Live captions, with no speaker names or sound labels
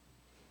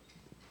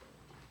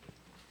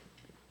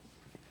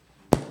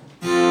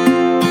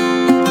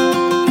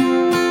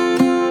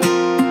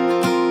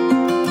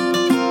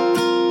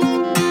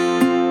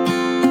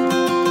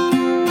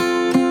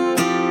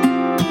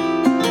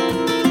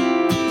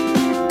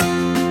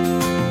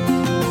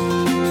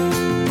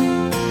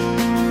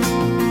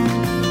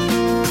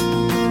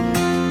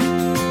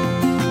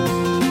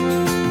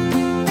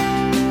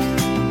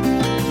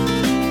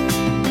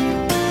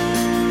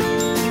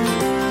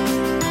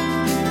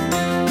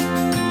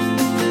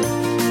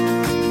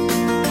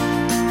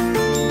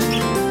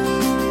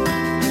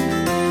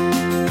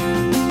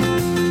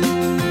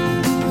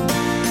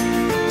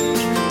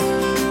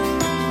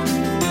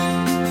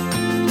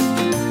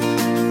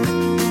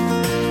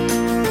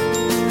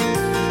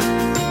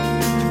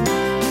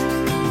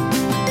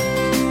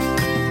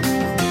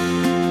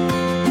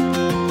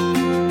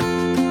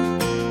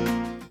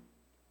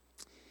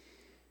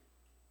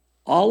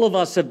All of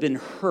us have been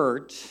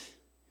hurt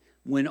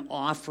when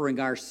offering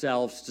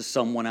ourselves to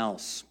someone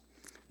else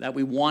that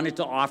we wanted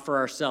to offer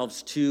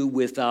ourselves to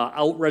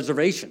without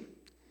reservation.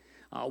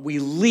 We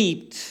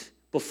leaped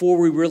before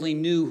we really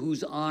knew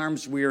whose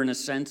arms we were, in a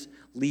sense,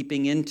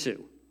 leaping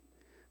into.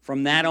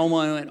 From that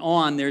moment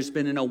on, there's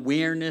been an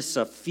awareness,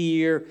 a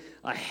fear,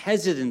 a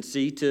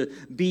hesitancy to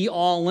be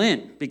all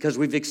in because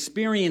we've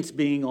experienced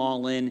being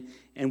all in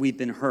and we've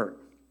been hurt.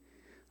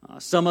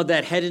 Some of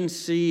that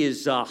hesitancy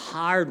is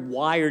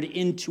hardwired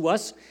into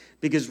us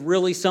because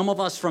really some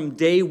of us from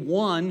day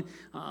one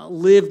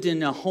lived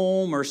in a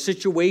home or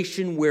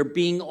situation where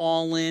being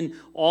all in,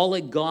 all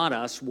it got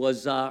us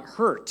was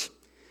hurt.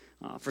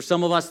 For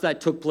some of us, that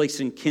took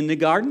place in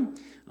kindergarten.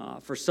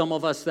 For some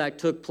of us, that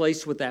took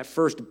place with that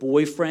first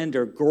boyfriend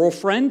or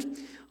girlfriend.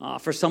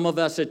 For some of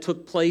us, it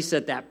took place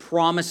at that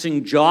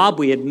promising job.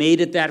 We had made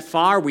it that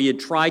far. We had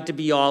tried to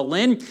be all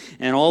in,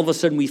 and all of a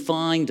sudden we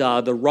find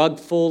the rug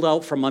pulled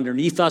out from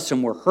underneath us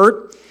and we're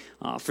hurt.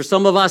 For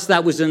some of us,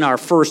 that was in our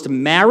first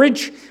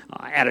marriage,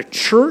 at a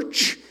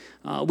church.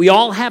 We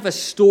all have a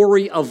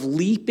story of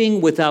leaping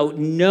without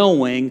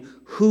knowing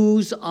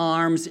whose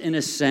arms, in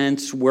a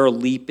sense, we're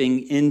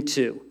leaping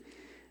into.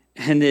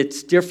 And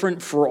it's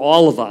different for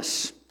all of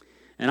us.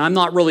 And I'm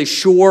not really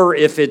sure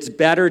if it's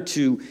better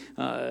to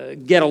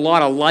get a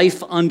lot of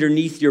life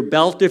underneath your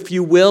belt, if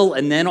you will,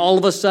 and then all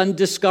of a sudden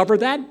discover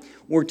that,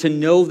 or to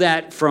know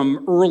that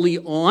from early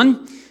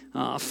on.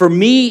 For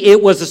me,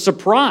 it was a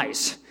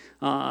surprise.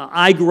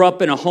 I grew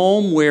up in a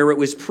home where it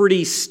was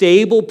pretty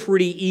stable,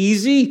 pretty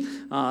easy.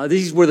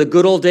 These were the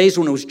good old days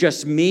when it was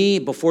just me,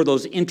 before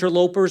those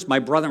interlopers, my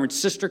brother and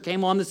sister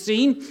came on the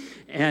scene.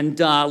 And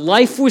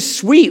life was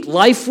sweet.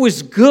 Life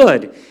was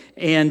good.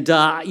 And,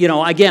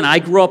 again, I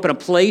grew up in a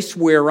place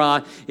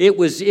where it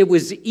was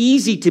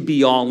easy to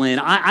be all in.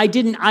 I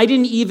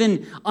didn't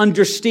even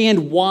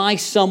understand why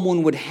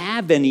someone would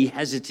have any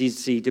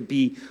hesitancy to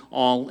be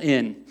all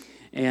in.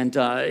 And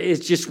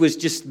it was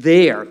just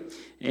there.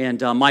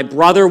 And my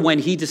brother, when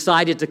he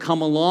decided to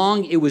come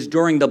along, it was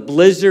during the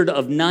blizzard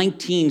of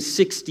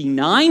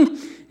 1969.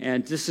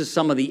 And this is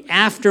some of the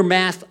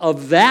aftermath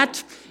of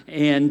that.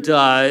 And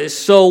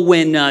so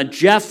when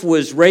Jeff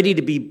was ready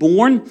to be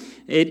born,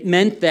 it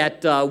meant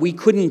that we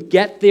couldn't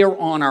get there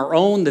on our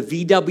own. The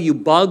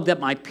VW Bug that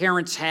my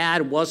parents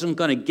had wasn't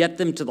going to get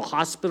them to the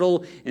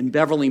hospital in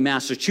Beverly,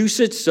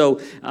 Massachusetts. So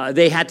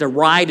they had to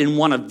ride in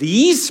one of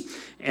these.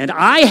 And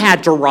I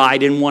had to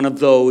ride in one of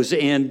those,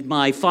 and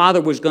my father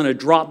was going to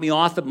drop me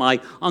off at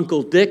my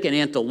Uncle Dick and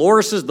Aunt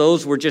Dolores's.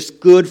 Those were just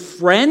good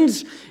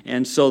friends,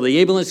 and so the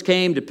ambulance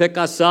came to pick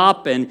us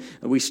up, and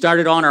we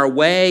started on our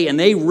way, and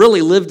they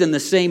really lived in the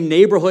same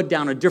neighborhood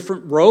down a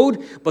different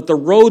road, but the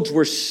roads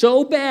were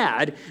so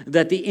bad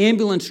that the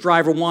ambulance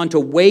driver wanted to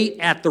wait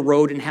at the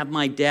road and have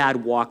my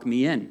dad walk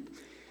me in.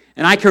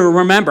 And I can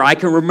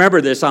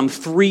remember this. I'm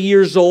 3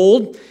 years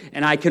old,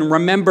 and I can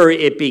remember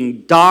it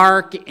being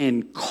dark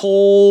and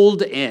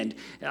cold and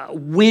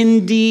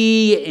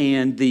windy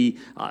and the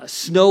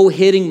snow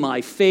hitting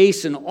my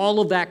face and all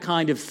of that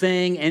kind of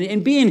thing,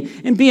 and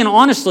being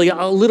honestly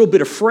a little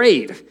bit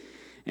afraid.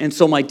 And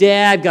so my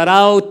dad got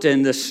out,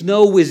 and the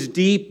snow was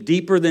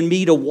deeper than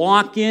me to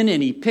walk in,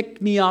 and he picked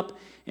me up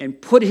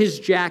and put his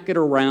jacket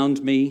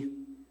around me,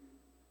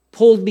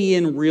 pulled me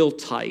in real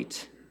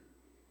tight.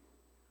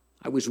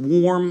 I was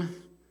warm.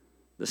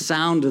 The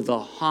sound of the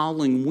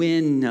howling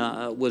wind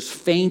was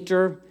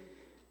fainter,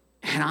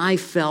 and I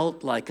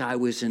felt like I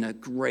was in a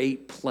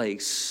great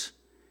place,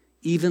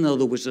 even though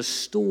there was a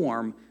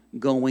storm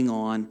going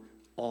on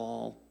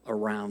all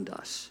around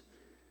us.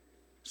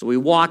 So we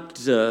walked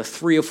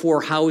 3 or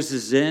 4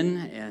 houses in,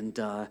 and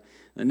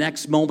the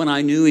next moment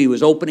I knew he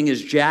was opening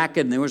his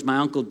jacket, and there was my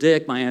Uncle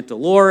Dick, my Aunt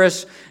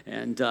Dolores,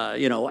 and,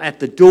 at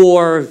the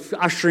door,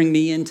 ushering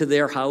me into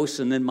their house,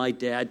 and then my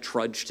dad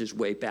trudged his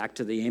way back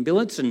to the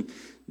ambulance, and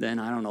then,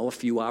 a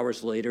few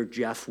hours later,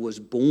 Jeff was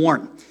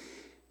born.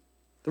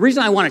 The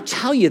reason I want to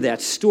tell you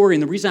that story,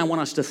 and the reason I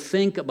want us to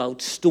think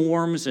about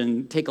storms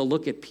and take a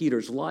look at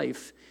Peter's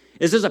life,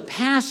 is as a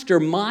pastor,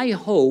 my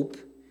hope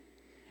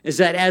is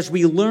that as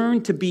we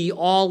learn to be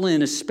all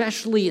in,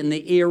 especially in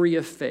the area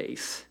of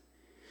faith,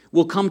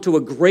 we'll come to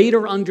a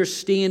greater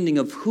understanding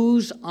of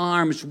whose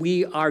arms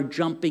we are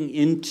jumping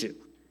into.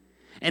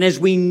 And as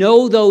we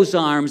know those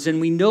arms, and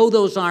we know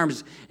those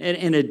arms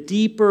in a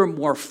deeper,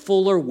 more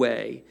fuller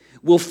way,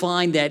 we'll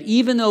find that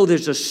even though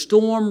there's a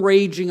storm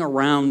raging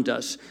around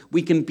us,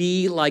 we can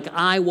be like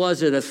I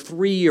was at a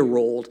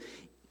 3-year-old,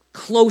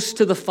 close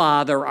to the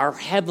Father, our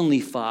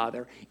Heavenly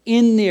Father,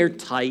 in there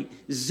tight,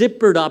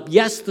 zippered up.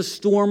 Yes, the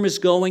storm is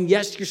going.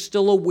 Yes, you're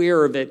still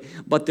aware of it,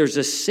 but there's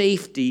a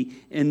safety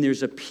and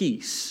there's a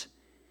peace.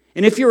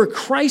 And if you're a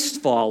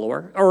Christ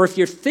follower, or if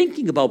you're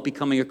thinking about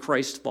becoming a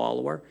Christ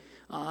follower,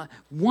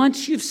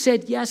 once you've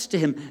said yes to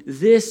Him,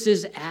 this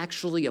is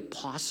actually a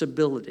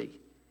possibility.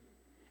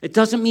 It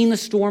doesn't mean the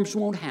storms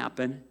won't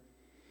happen.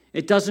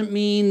 It doesn't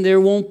mean there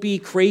won't be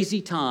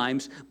crazy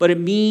times, but it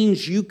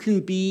means you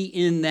can be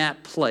in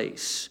that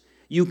place.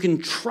 You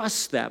can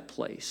trust that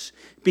place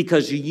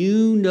because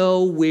you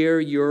know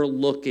where you're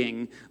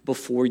looking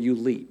before you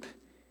leap.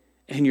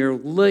 And you're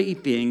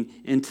leaping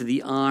into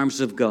the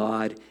arms of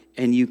God,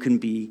 and you can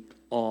be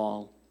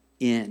all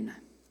in.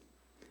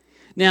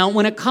 Now,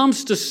 when it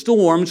comes to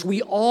storms,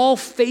 we all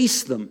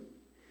face them.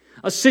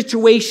 A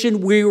situation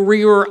where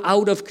we are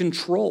out of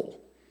control.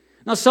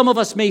 Now, some of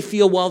us may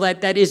feel, well,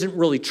 that isn't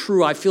really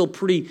true. I feel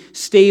pretty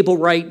stable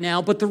right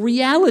now. But the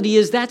reality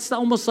is that's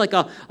almost like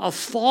a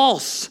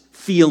false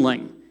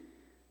feeling.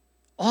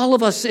 All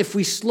of us, if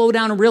we slow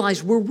down and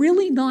realize we're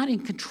really not in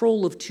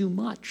control of too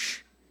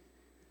much.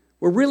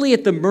 We're really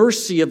at the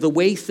mercy of the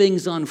way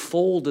things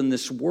unfold in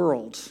this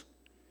world.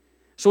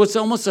 So it's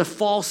almost a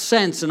false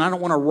sense, and I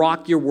don't want to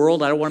rock your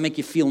world. I don't want to make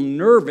you feel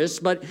nervous,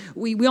 but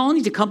we all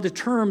need to come to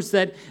terms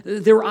that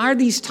there are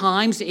these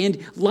times,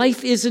 and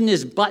life isn't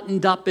as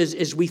buttoned up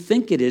as we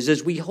think it is,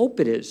 as we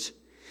hope it is.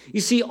 You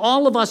see,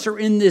 all of us are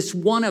in this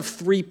one of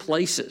three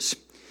places.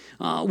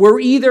 We're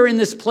either in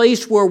this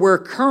place where we're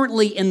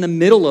currently in the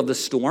middle of the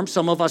storm.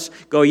 Some of us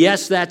go,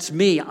 yes, that's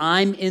me.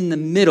 I'm in the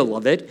middle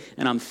of it,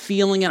 and I'm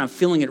feeling it. I'm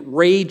feeling it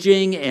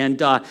raging,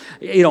 and I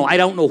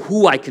don't know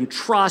who I can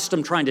trust.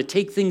 I'm trying to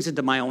take things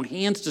into my own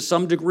hands to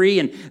some degree,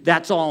 and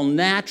that's all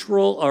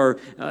natural,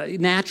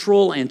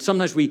 and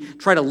sometimes we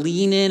try to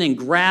lean in and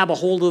grab a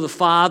hold of the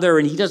Father,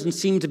 and He doesn't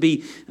seem to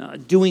be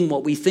doing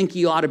what we think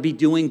He ought to be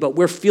doing, but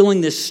we're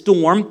feeling this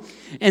storm.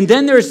 And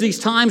then there's these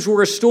times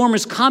where a storm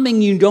is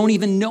coming, you don't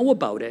even know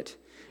about it.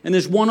 And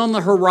there's one on the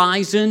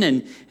horizon,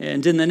 and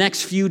in the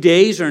next few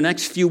days or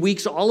next few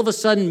weeks, all of a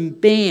sudden,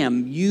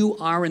 bam, you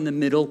are in the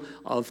middle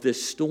of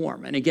this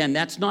storm. And again,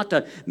 that's not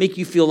to make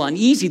you feel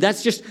uneasy.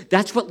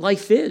 That's what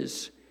life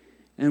is.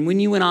 And when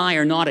you and I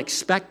are not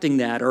expecting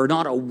that or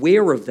not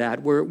aware of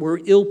that, we're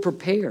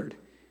ill-prepared.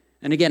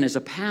 And again, as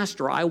a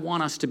pastor, I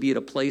want us to be at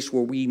a place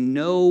where we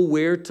know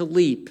where to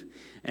leap.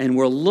 And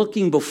we're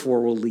looking before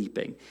we're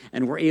leaping.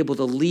 And we're able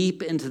to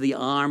leap into the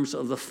arms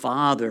of the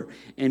Father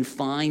and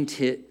find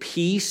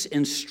peace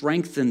and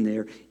strength in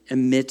there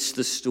amidst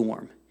the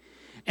storm.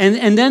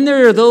 And then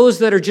there are those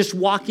that are just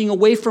walking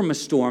away from a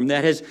storm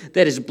that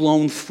has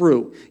blown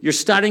through. You're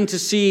starting to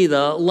see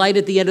the light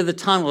at the end of the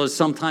tunnel, as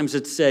sometimes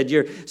it's said.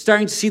 You're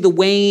starting to see the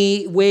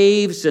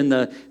waves and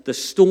the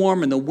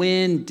storm and the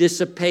wind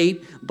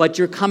dissipate, but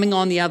you're coming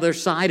on the other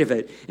side of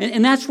it.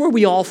 And that's where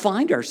we all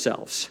find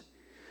ourselves.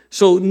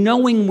 So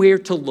knowing where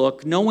to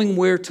look, knowing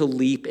where to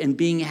leap, and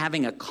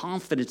having a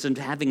confidence and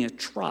having a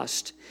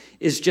trust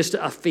is just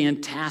a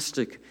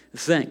fantastic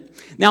thing.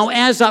 Now,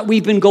 as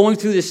we've been going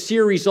through this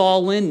series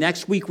all in,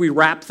 next week we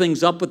wrap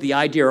things up with the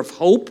idea of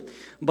hope.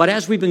 But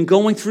as we've been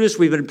going through this,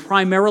 we've been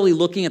primarily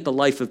looking at the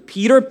life of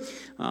Peter.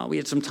 We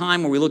had some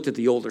time where we looked at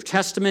the Older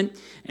Testament,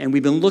 and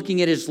we've been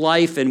looking at his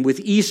life. And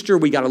with Easter,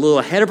 we got a little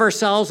ahead of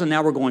ourselves, and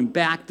now we're going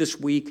back this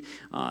week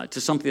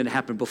to something that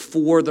happened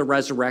before the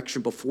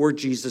resurrection, before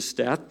Jesus'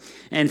 death.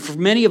 And for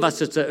many of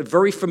us, it's a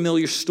very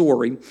familiar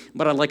story,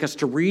 but I'd like us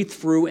to read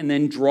through and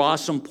then draw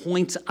some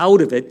points out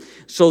of it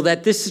so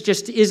that this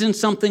just isn't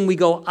something we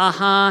go,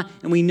 aha,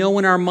 and we know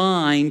in our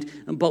mind,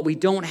 but we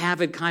don't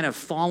have it kind of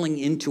falling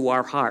into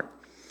our heart.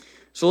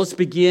 So let's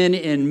begin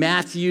in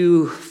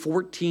Matthew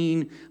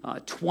 14,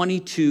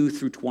 22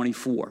 through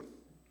 24.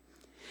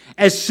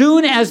 As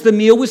soon as the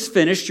meal was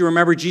finished, you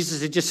remember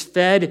Jesus had just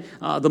fed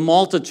the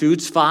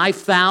multitudes,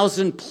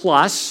 5,000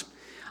 plus.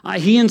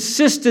 He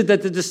insisted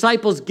that the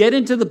disciples get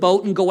into the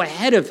boat and go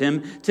ahead of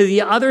him to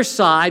the other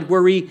side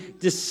where he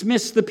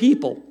dismissed the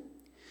people.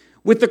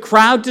 With the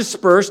crowd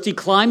dispersed, he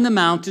climbed the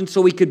mountain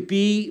so he could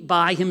be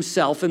by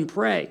himself and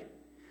pray.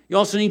 You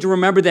also need to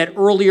remember that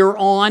earlier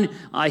on,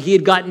 he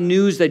had gotten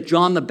news that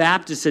John the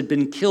Baptist had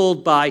been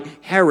killed by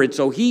Herod.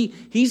 So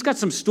he's got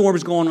some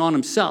storms going on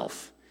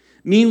himself.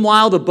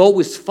 Meanwhile, the boat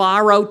was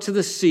far out to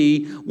the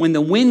sea when the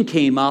wind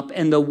came up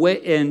and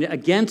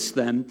against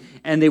them,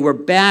 and they were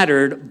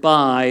battered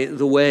by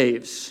the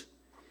waves.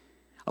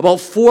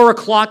 About 4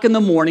 o'clock in the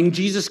morning,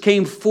 Jesus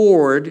came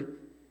toward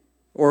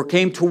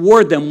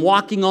them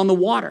walking on the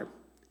water.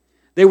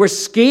 They were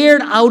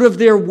scared out of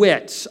their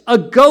wits. A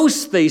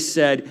ghost, they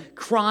said,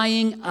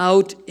 crying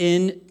out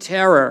in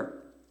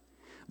terror.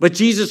 But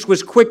Jesus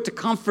was quick to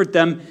comfort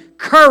them.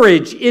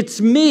 Courage,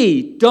 it's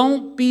me.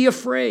 Don't be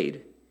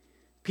afraid.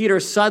 Peter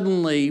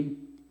suddenly,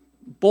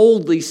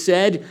 boldly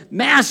said,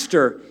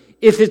 Master,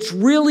 if it's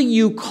really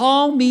you,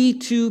 call me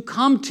to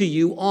come to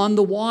you on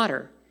the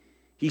water.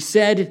 He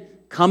said,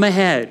 come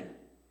ahead.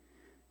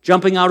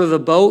 Jumping out of the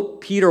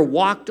boat, Peter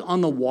walked on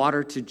the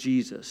water to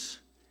Jesus.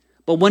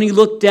 But when he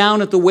looked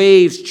down at the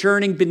waves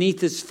churning beneath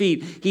his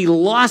feet, he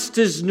lost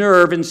his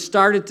nerve and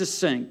started to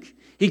sink.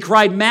 He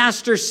cried,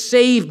 Master,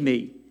 save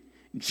me.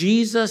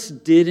 Jesus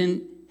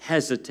didn't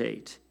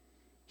hesitate.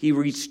 He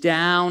reached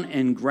down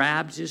and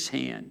grabbed his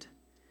hand.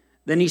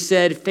 Then he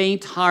said,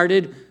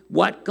 faint-hearted,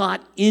 what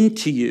got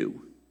into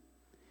you?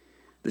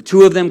 The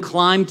two of them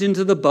climbed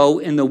into the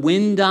boat, and the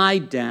wind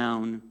died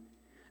down.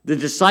 The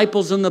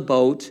disciples in the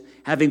boat,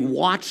 having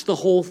watched the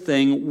whole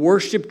thing,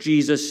 worshiped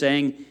Jesus,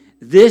 saying,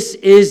 this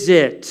is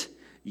it.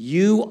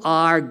 You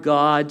are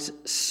God's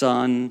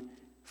Son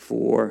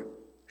for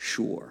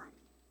sure.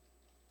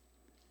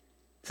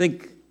 I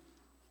think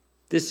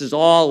this is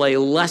all a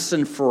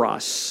lesson for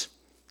us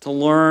to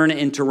learn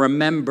and to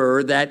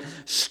remember that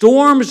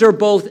storms are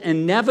both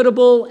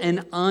inevitable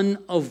and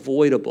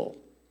unavoidable.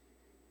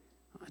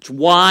 It's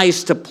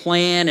wise to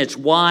plan. It's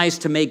wise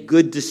to make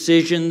good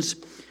decisions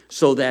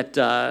so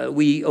that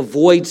we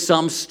avoid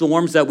some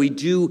storms that we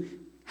do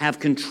have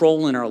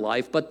control in our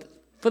life. But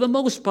for the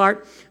most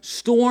part,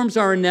 storms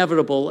are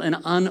inevitable and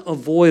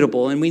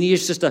unavoidable, and we need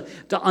just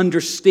to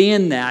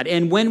understand that.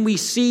 And when we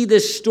see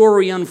this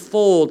story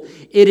unfold,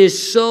 it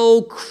is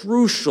so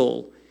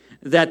crucial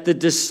that the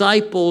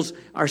disciples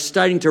are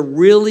starting to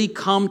really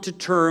come to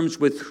terms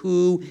with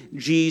who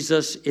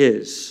Jesus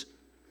is.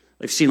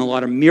 They've seen a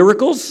lot of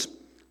miracles.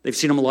 They've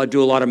seen him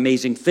do a lot of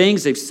amazing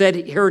things.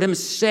 They've heard him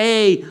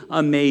say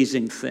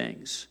amazing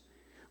things.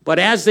 But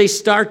as they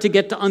start to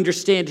get to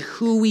understand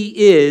who he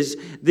is,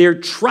 their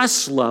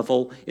trust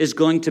level is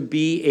going to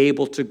be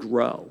able to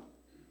grow.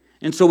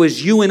 And so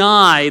as you and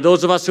I,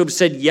 those of us who have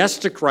said yes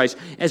to Christ,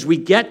 as we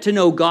get to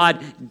know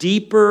God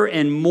deeper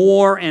and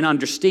more and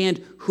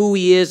understand who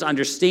he is,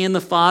 understand the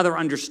Father,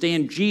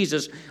 understand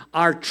Jesus,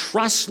 our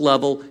trust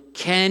level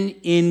can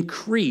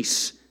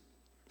increase.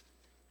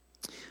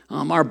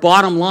 Our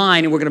bottom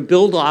line, and we're going to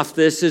build off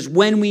this, is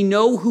when we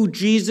know who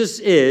Jesus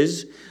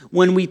is,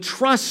 when we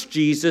trust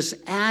Jesus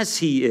as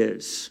he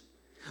is.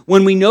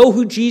 When we know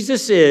who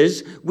Jesus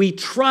is, we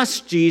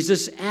trust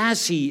Jesus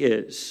as he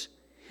is.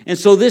 And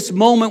so this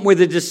moment where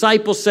the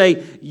disciples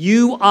say,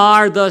 "You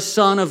are the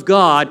Son of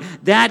God,"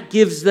 that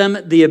gives them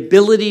the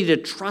ability to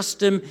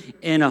trust him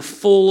in a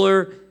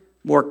fuller,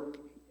 more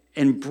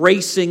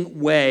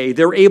embracing way.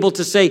 They're able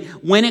to say,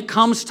 when it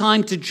comes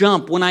time to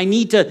jump, when I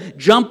need to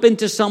jump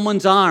into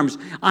someone's arms,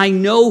 I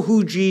know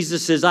who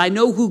Jesus is. I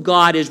know who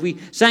God is. We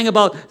sang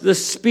about the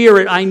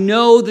Spirit. I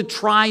know the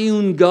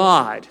triune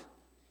God.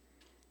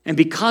 And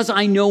because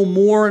I know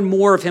more and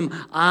more of him,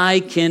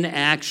 I can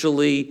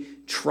actually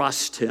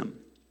trust him.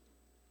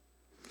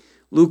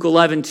 Luke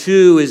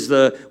 11:2 is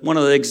one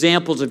of the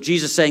examples of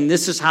Jesus saying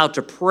this is how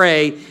to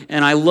pray,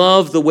 and I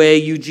love the way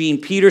Eugene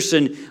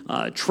Peterson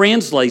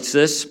translates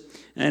this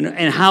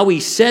and how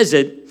he says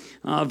it.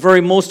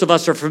 Most of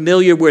us are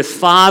familiar with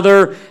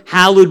 "Father,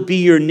 hallowed be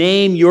your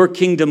name, your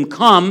kingdom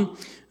come."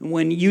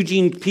 When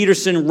Eugene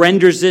Peterson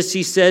renders this,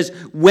 he says,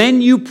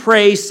 "When you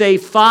pray, say,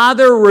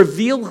 'Father,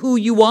 reveal who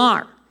you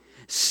are.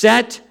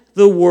 Set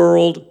the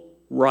world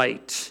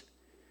right.'"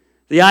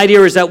 The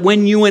idea is that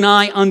when you and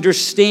I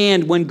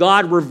understand, when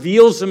God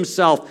reveals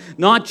himself,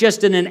 not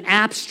just in an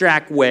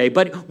abstract way,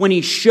 but when he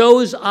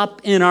shows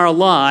up in our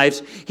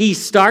lives, he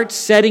starts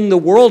setting the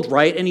world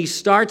right, and he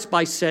starts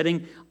by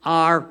setting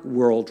our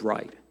world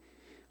right,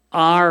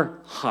 our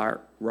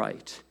heart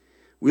right.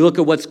 We look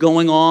at what's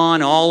going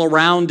on all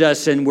around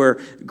us, and we're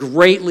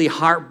greatly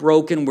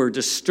heartbroken. We're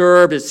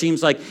disturbed. It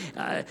seems like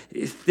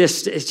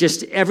it's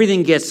just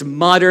everything gets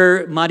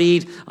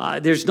muddied.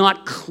 There's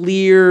not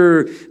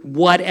clear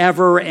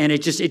whatever, and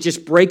it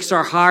just breaks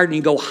our heart. And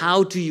you go,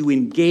 how do you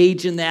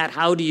engage in that?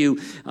 How do you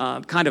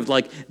kind of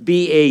like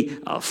be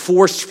a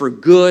force for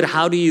good?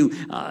 How do you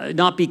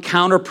not be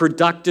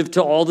counterproductive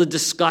to all the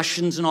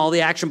discussions and all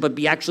the action, but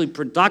be actually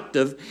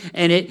productive?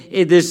 And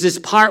there's this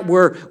part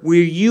where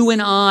you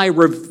and I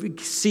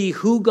see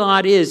who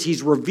God is.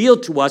 He's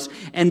revealed to us,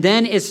 and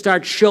then it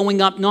starts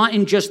showing up not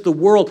in just the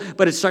world,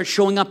 but it starts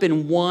showing up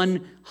in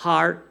one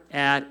heart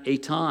at a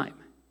time.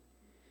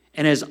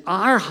 And as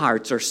our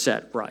hearts are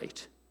set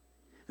right,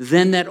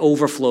 then that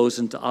overflows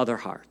into other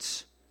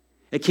hearts.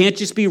 It can't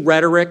just be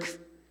rhetoric.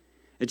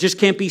 It just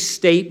can't be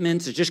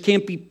statements. It just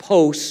can't be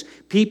posts.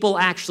 People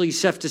actually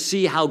have to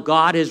see how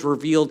God has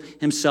revealed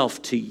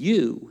himself to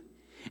you,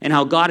 and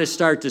how God has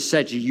started to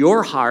set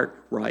your heart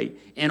right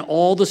and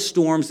all the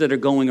storms that are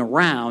going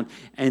around,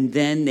 and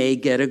then they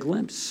get a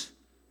glimpse.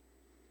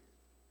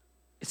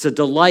 It's a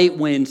delight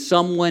when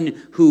someone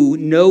who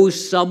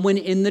knows someone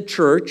in the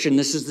church, and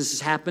this has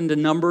happened a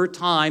number of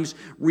times,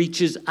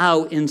 reaches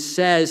out and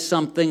says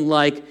something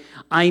like,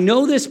 "I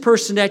know this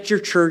person at your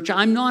church.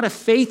 I'm not a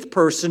faith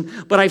person,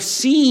 but I've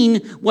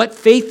seen what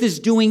faith is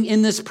doing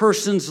in this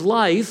person's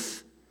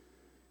life.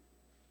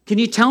 Can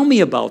you tell me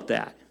about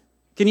that?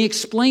 Can you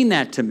explain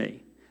that to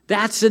me?"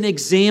 That's an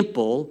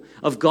example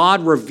of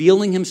God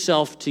revealing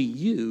himself to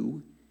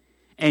you,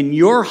 and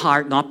your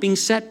heart not being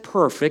set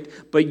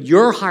perfect, but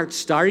your heart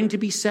starting to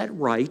be set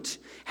right,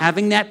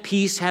 having that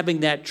peace,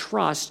 having that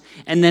trust,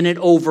 and then it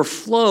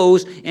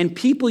overflows, and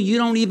people you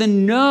don't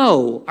even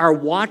know are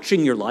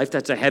watching your life.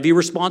 That's a heavy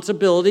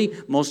responsibility.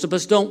 Most of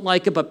us don't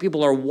like it, but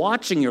people are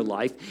watching your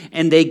life,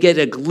 and they get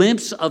a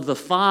glimpse of the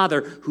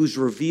Father who's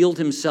revealed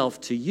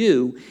himself to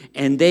you,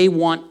 and they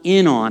want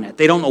in on it.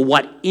 They don't know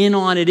what in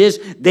on it is.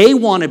 They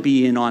want to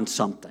be in on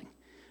something.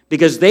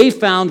 Because they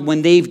found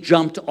when they've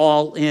jumped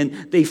all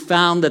in, they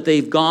found that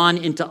they've gone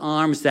into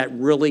arms that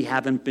really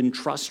haven't been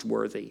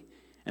trustworthy.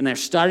 And they're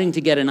starting to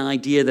get an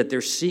idea that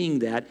they're seeing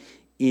that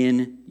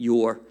in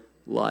your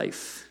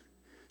life.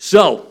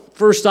 So,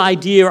 first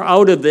idea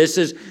out of this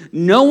is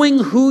knowing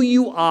who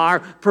you are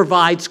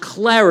provides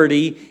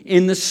clarity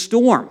in the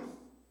storm.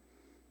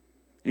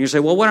 And you say,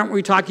 well, why aren't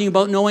we talking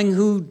about knowing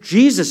who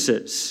Jesus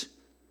is?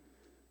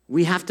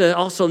 We have to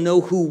also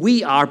know who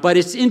we are, but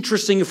it's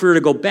interesting if we were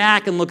to go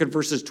back and look at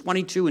verses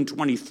 22 and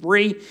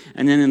 23,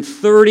 and then in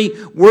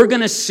 30, we're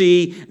going to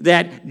see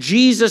that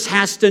Jesus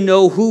has to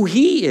know who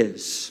he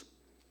is.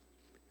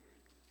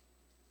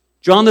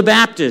 John the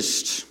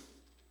Baptist,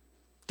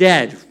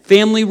 dead,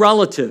 family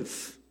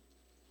relative.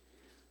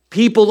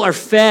 People are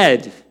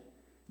fed.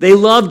 They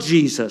love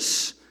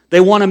Jesus. They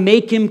want to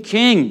make him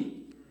king.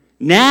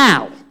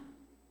 Now,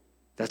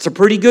 that's a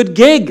pretty good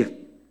gig.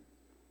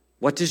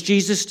 What does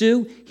Jesus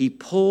do? He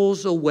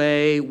pulls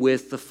away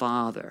with the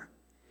Father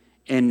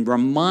and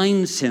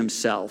reminds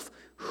himself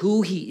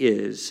who he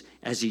is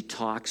as he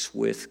talks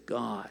with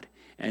God.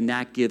 And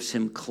that gives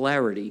him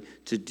clarity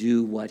to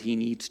do what he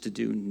needs to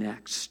do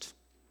next.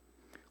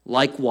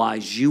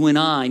 Likewise, you and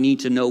I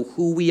need to know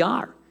who we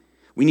are.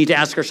 We need to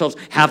ask ourselves,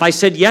 have I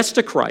said yes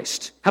to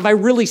Christ? Have I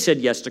really said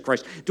yes to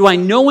Christ? Do I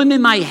know him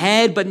in my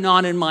head but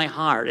not in my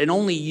heart? And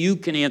only you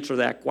can answer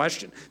that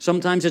question.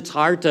 Sometimes it's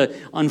hard to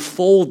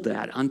unfold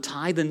that,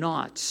 untie the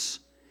knots.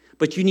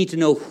 But you need to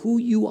know who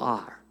you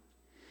are.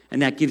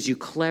 And that gives you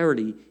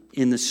clarity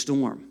in the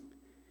storm.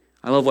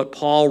 I love what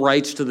Paul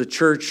writes to the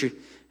church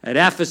at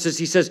Ephesus.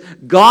 He says,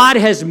 God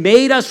has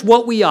made us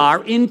what we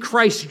are. In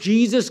Christ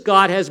Jesus,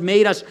 God has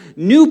made us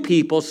new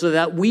people so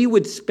that we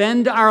would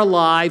spend our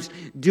lives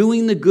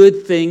doing the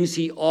good things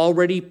he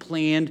already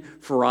planned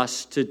for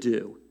us to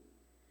do.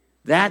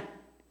 That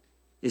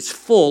is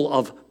full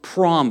of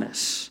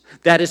promise.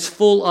 That is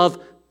full of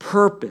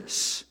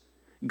purpose.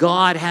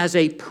 God has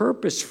a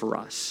purpose for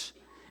us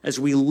as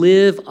we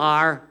live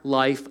our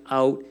life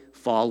out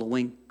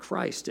following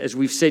Christ. As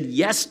we've said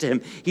yes to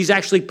him, he's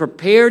actually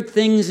prepared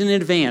things in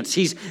advance.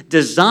 He's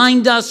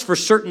designed us for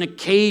certain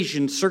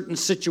occasions, certain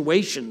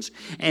situations.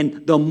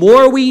 And the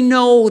more we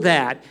know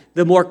that,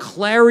 the more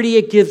clarity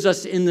it gives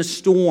us in the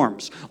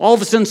storms. All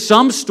of a sudden,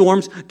 some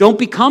storms don't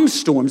become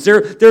storms.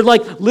 They're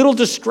like little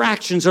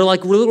distractions. They're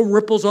like little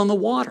ripples on the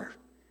water.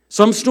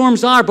 Some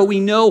storms are, but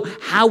we know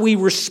how we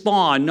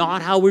respond,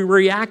 not how we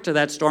react to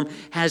that storm,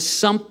 has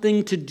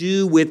something to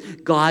do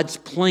with God's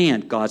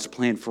plan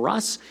for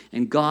us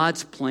and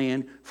God's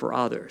plan for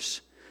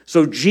others.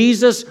 So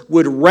Jesus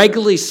would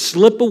regularly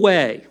slip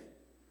away,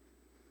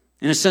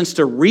 in a sense,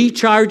 to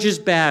recharge his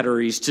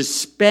batteries, to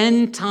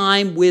spend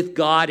time with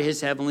God, his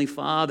heavenly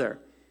Father.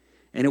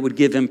 And it would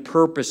give him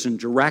purpose and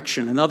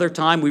direction. Another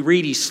time we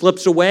read he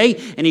slips away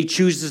and he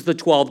chooses the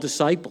 12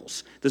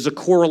 disciples. There's a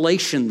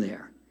correlation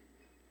there.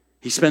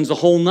 He spends the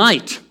whole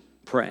night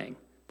praying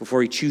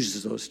before he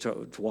chooses those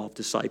 12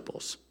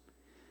 disciples.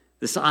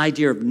 This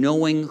idea of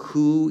knowing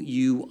who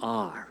you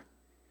are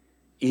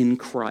in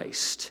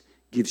Christ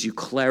gives you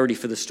clarity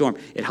for the storm.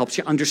 It helps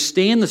you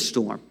understand the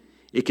storm.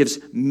 It gives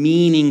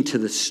meaning to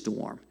the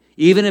storm.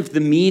 Even if the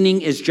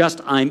meaning is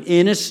just I'm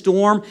in a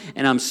storm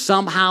and I'm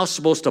somehow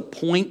supposed to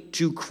point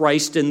to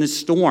Christ in this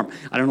storm.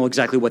 I don't know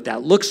exactly what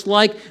that looks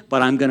like,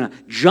 but I'm going to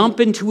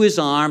jump into his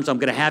arms. I'm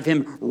going to have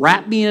him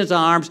wrap me in his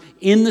arms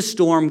in the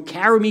storm,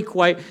 carry me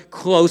quite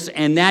close,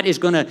 and that's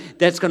going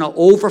to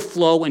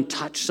overflow and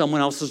touch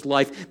someone else's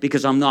life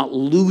because I'm not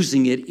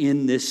losing it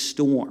in this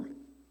storm.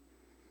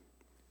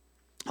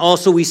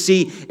 Also, we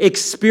see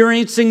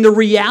experiencing the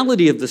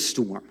reality of the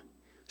storm.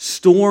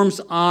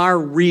 Storms are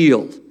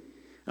real.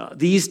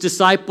 These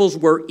disciples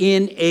were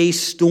in a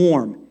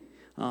storm.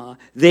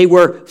 They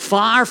were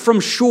far from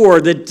shore.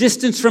 The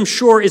distance from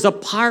shore is a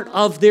part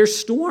of their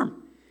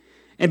storm.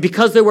 And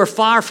because they were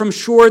far from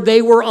shore,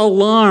 they were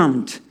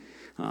alarmed.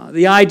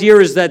 The idea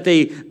is that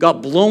they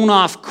got blown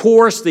off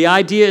course. The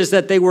idea is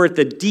that they were at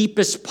the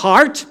deepest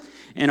part.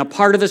 And a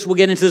part of this, we'll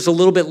get into this a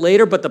little bit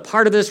later, but the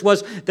part of this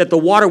was that the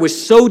water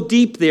was so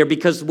deep there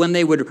because when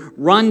they would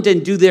run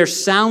and do their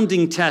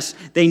sounding tests,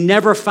 they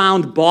never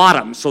found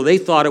bottom. So they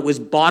thought it was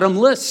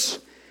bottomless.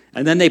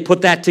 And then they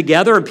put that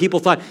together and people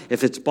thought,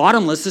 if it's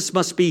bottomless, this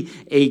must be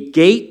a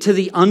gate to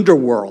the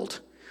underworld.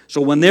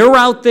 So when they're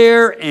out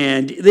there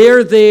and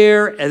they're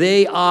there,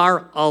 they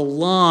are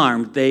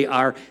alarmed. They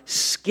are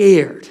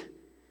scared.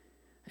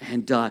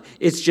 And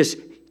it's just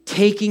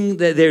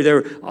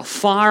they're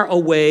far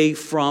away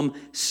from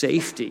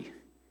safety.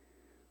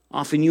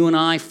 Often you and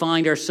I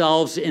find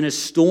ourselves in a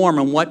storm,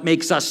 and what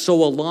makes us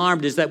so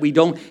alarmed is that we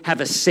don't have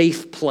a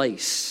safe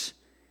place.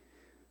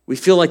 We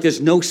feel like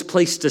there's no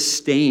place to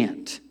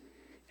stand.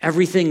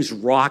 Everything's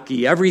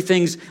rocky.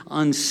 Everything's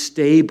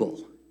unstable.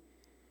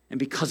 And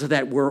because of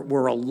that,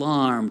 we're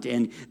alarmed.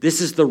 And this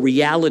is the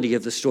reality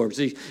of the storms.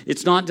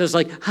 It's not just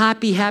like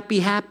happy, happy,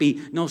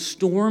 happy. No,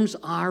 storms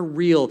are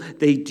real.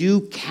 They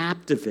do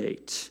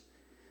captivate.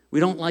 We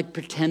don't like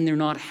pretend they're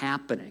not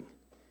happening.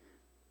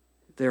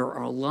 They're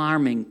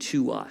alarming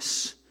to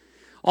us.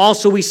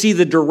 Also, we see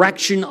the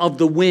direction of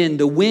the wind.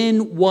 The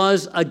wind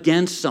was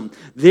against them.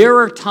 There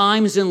are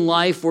times in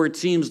life where it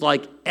seems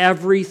like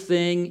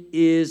everything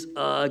is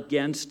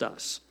against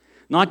us.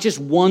 Not just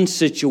one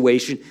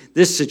situation,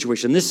 this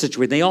situation.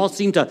 They all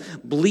seem to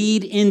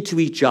bleed into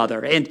each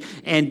other. And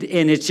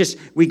it's just,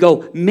 we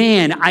go,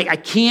 man, I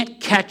can't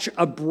catch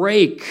a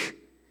break.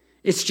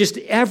 It's just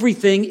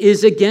everything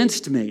is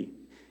against me.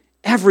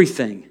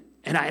 Everything.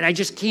 And I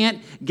just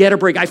can't get a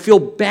break. I feel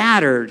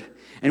battered.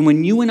 And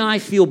when you and I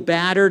feel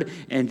battered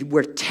and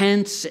we're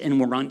tense and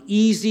we're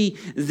uneasy,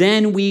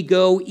 then we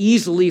go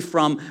easily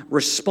from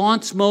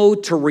response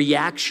mode to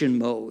reaction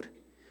mode.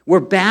 We're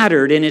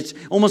battered, and it's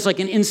almost like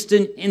an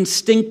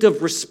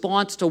instinctive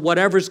response to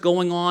whatever's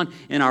going on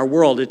in our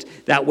world. It's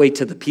that way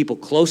to the people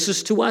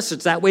closest to us.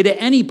 It's that way to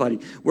anybody.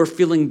 We're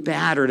feeling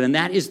battered, and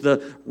that is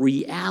the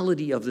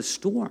reality of the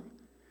storm.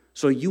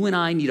 So you and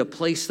I need a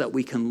place that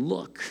we can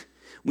look.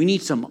 We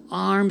need some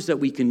arms that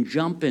we can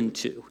jump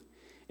into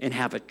and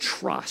have a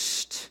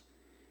trust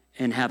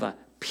and have a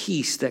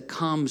peace that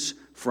comes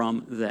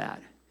from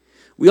that.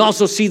 We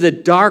also see the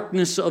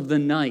darkness of the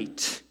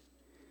night.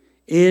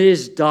 It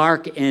is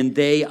dark and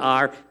they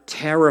are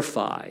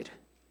terrified.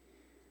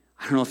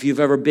 I don't know if you've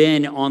ever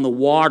been on the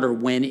water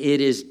when it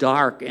is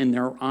dark and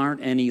there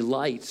aren't any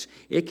lights.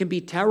 It can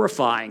be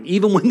terrifying,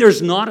 even when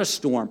there's not a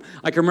storm.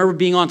 I can remember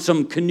being on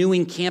some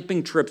canoeing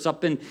camping trips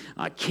up in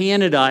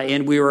Canada,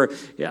 and we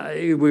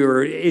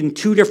were in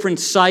two different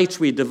sites.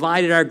 We had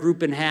divided our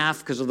group in half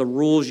because of the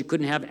rules. You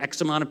couldn't have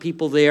X amount of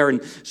people there,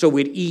 and so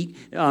we'd eat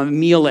a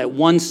meal at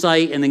one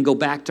site and then go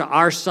back to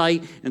our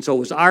site. And so it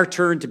was our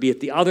turn to be at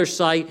the other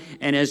site.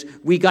 And as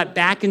we got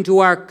back into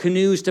our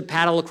canoes to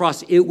paddle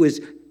across, it was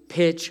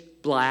pitch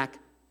black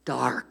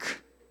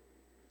dark.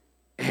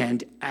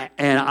 And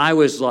I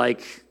was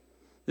like,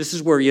 this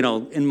is where,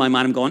 in my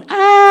mind I'm going,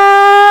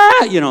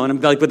 and I'm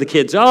like with the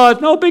kids,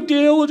 it's no big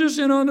deal, we'll just,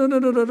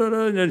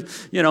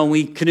 and,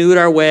 we canoed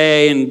our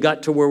way and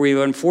got to where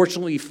we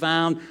unfortunately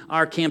found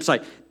our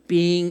campsite.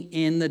 Being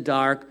in the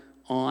dark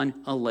on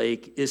a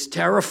lake is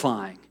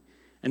terrifying.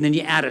 And then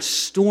you add a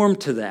storm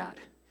to that.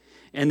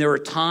 And there are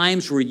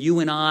times where you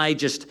and I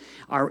just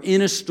are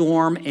in a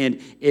storm and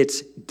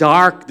it's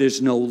dark,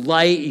 there's no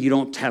light, you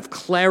don't have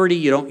clarity,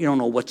 you don't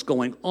know what's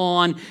going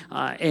on,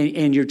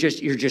 and you're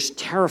just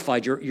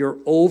terrified. You're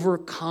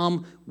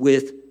overcome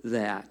with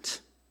that.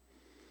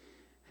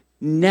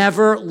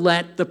 Never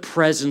let the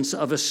presence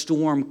of a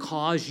storm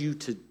cause you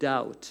to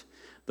doubt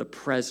the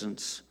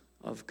presence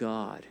of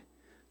God.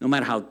 No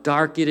matter how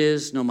dark it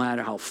is, no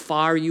matter how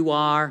far you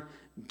are,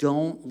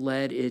 don't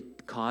let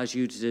it cause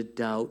you to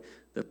doubt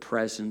the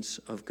presence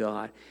of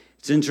God.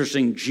 It's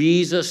interesting,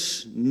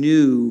 Jesus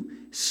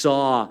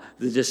saw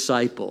the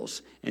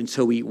disciples, and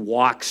so he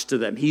walks to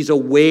them. He's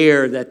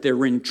aware that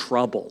they're in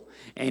trouble,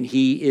 and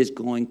he is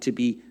going to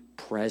be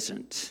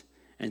present.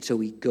 And so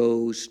he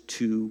goes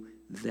to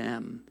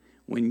them.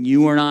 When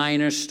you and I are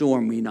in a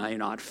storm, we may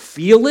not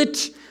feel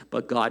it,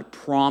 but God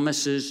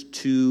promises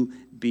to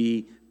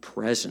be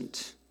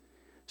present.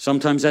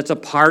 Sometimes that's a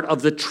part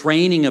of the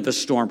training of a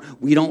storm.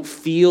 We don't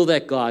feel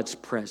that God's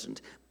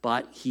present,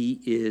 but he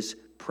is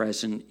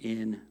present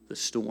in the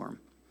storm.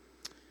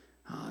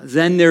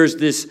 Then there's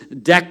this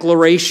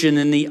declaration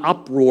in the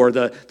uproar.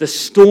 The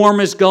storm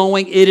is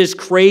going. It is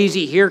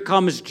crazy. Here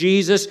comes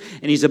Jesus,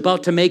 and he's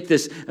about to make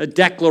this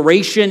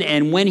declaration.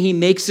 And when he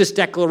makes this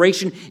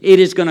declaration, it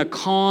is going to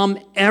calm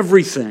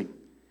everything.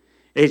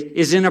 It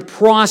is in a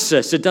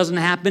process. It doesn't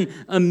happen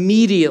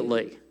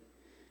immediately.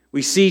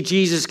 We see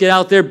Jesus get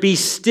out there. Be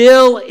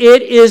still,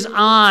 it is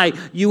I.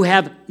 You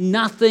have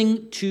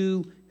nothing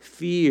to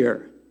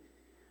fear.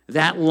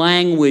 That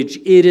language,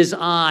 it is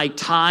I,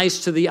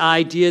 ties to the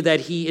idea that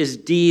he is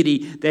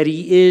deity, that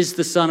he is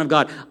the Son of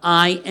God.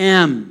 I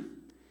am.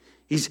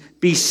 He's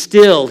be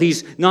still.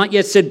 He's not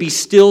yet said be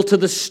still to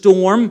the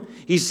storm.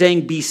 He's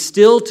saying be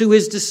still to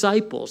his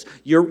disciples.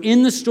 You're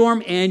in the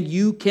storm and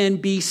you can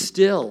be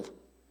still.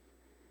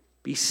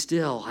 Be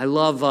still. I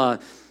love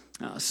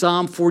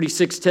Psalm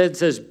 46:10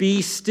 says,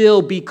 be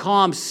still, be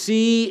calm,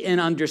 see and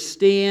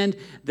understand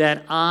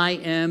that I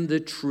am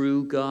the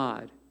true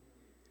God.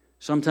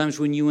 Sometimes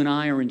when you and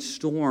I are in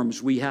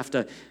storms, we have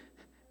to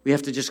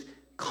just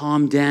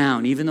calm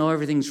down. Even though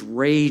everything's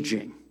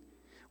raging,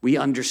 we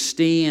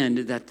understand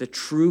that the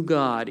true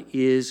God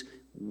is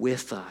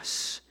with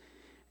us,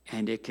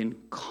 and it can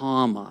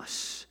calm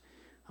us.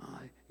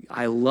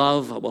 I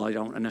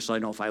don't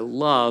necessarily know if I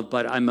love,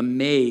 but I'm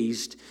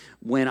amazed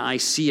when I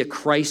see a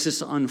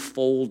crisis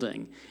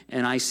unfolding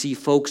and I see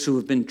folks who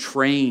have been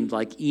trained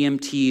like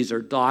EMTs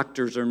or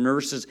doctors or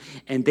nurses,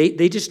 and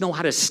they just know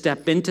how to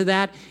step into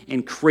that,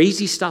 and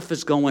crazy stuff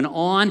is going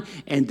on,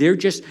 and they're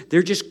just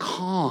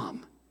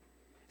calm.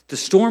 The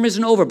storm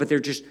isn't over, but they're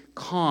just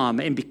calm.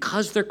 And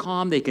because they're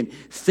calm, they can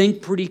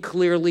think pretty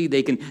clearly.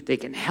 They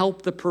can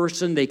help the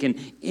person. They can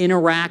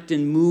interact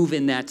and move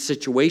in that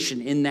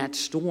situation, in that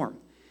storm.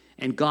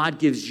 And God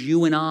gives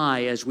you and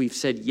I, as we've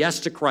said yes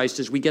to Christ,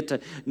 as we get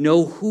to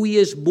know who he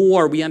is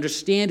more, we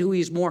understand who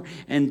he is more,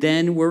 and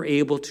then we're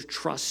able to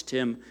trust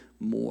him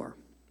more.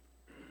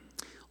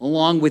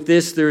 Along with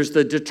this, there's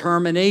the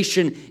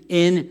determination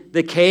in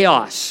the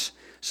chaos.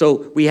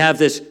 So we have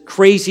this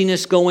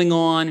craziness going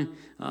on.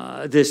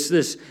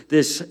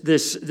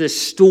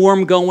 this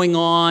storm going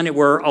on.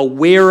 We're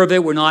aware of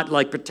it. We're not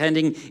like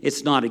pretending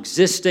it's not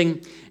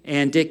existing.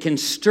 And it can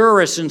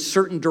stir us in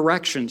certain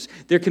directions.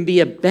 There can be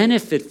a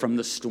benefit from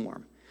the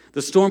storm.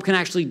 The storm can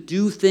actually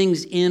do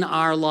things in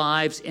our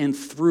lives and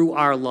through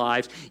our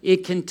lives.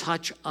 It can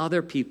touch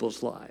other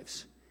people's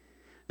lives.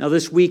 Now,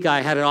 this week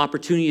I had an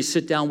opportunity to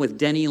sit down with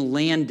Denny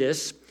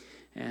Landis.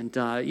 And,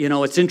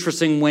 it's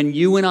interesting when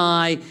you and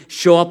I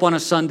show up on a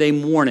Sunday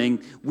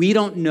morning, we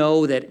don't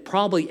know that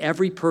probably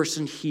every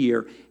person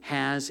here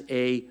has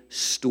a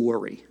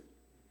story.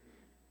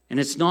 And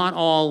it's not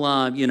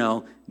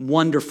all,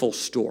 wonderful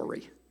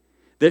story.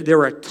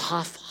 There are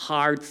tough,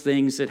 hard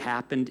things that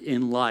happened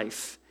in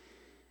life.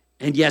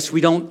 And yes,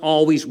 we don't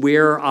always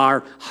wear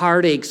our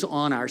heartaches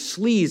on our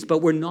sleeves, but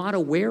we're not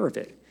aware of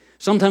it.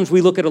 Sometimes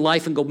we look at a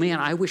life and go, man,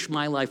 I wish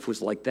my life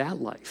was like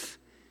that life.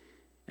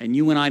 And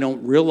you and I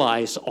don't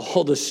realize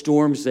all the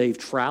storms they've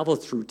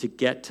traveled through to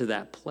get to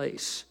that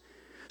place.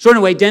 So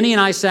anyway, Denny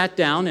and I sat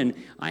down, and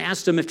I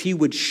asked him if he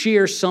would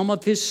share some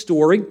of his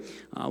story.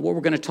 What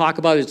we're going to talk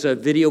about is a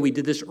video. We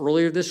did this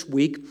earlier this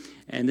week,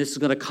 and this is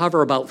going to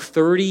cover about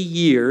 30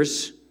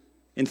 years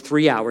in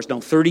 3 hours. No,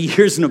 30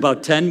 years in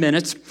about 10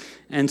 minutes.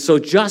 And so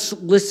just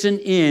listen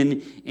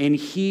in and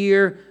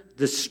hear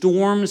the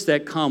storms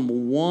that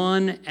come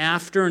one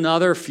after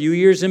another, a few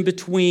years in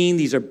between.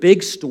 These are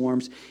big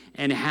storms,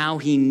 and how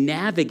he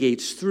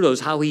navigates through those,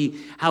 how he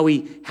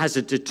has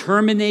a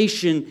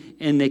determination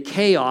in the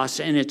chaos,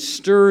 and it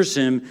stirs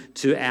him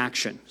to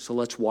action. So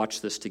let's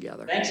watch this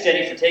together. Thanks,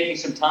 Denny, for taking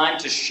some time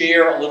to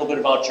share a little bit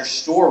about your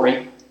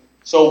story.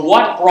 So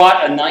what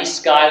brought a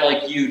nice guy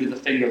like you to the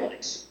Finger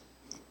Lakes?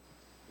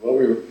 Well,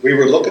 we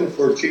were looking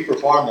for cheaper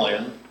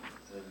farmland,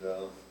 and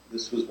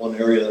this was one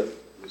area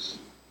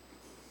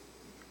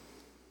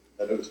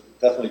that it was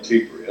definitely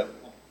cheaper, yeah.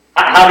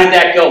 How did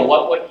that go?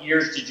 What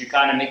years did you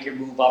kind of make your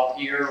move up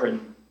here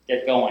and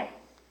get going?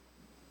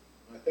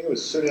 I think it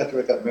was soon after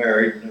I got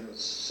married, and it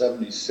was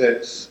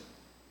 76,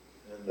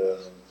 and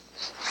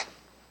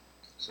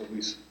so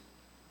we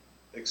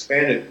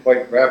expanded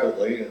quite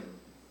rapidly, and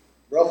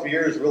rough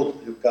years,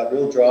 it got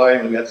real dry,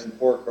 and we had some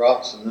poor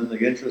crops, and then the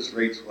interest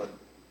rates went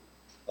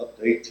up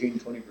to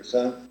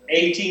 18-20%.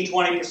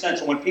 18-20%.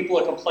 So when people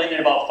are complaining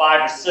about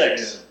 5 or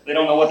 6, they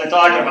don't know what they're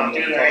talking about,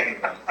 do they?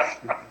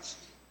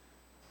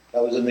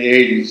 That was in the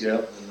 80s, yeah,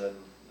 and then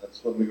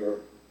that's when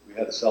we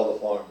had to sell the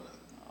farm.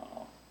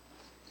 Oh.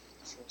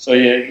 So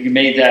you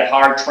made that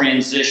hard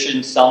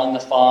transition, selling the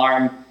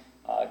farm,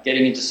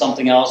 getting into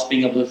something else,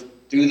 being able to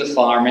do the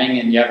farming,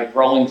 and you have a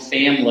growing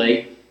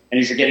family. And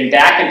as you're getting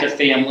back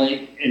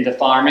into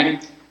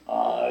farming,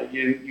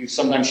 you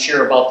sometimes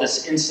share about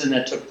this incident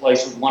that took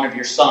place with one of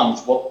your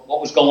sons. What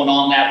was going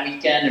on that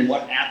weekend, and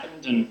what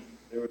happened? And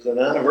there was an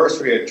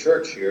anniversary at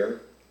church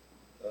here.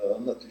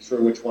 I'm not too sure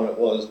which one it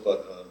was,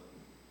 but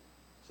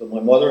so my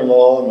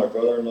mother-in-law and my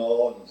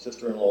brother-in-law and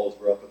sister-in-laws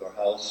were up at our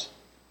house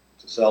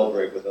to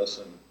celebrate with us,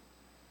 and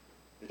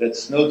it had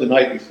snowed the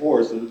night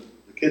before, so the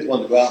kids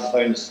wanted to go out and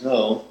play in the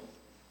snow.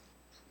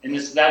 And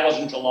that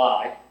wasn't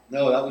July.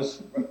 No, that was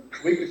the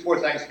week before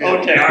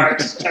Thanksgiving. Okay, all right,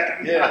 just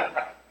checking.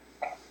 Yeah.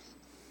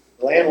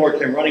 The landlord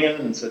came running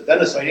in and said,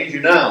 "Dennis, I need you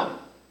now."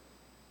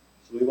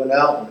 So we went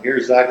out, and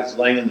here's Zach is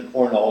laying in the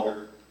corn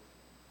auger,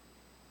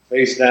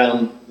 face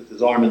down with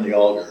his arm in the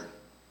auger.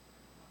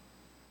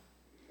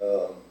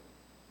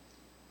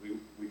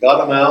 We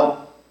got him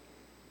out,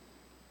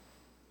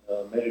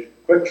 made a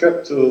quick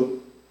trip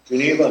to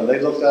Geneva, and they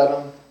looked at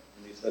him,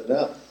 and he said,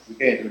 "No, we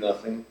can't do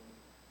nothing."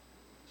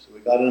 So we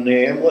got in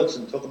the ambulance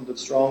and took him to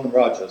Strong in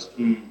Rochester.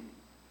 And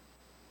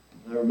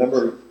I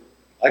remember,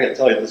 I can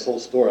tell you this whole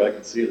story, I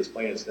can see it as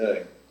plain as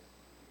day.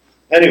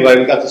 Anyway,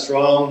 we got to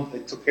Strong, they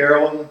took care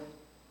of him.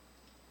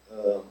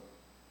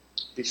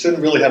 He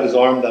shouldn't really have his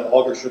arm, that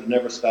auger should have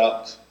never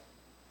stopped.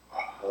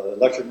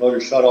 Electric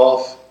motor shut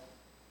off.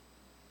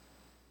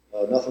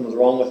 Nothing was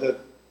wrong with it.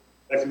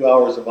 A few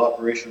hours of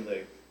operation,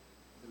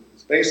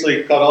 it's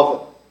basically cut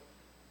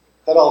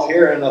off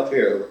here and up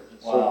here.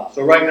 Wow.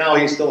 So right now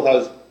he still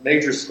has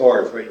major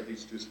scars right at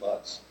these two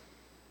spots.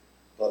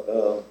 But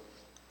the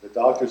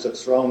doctors at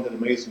Strong did an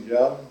amazing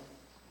job.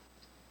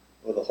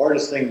 Well, the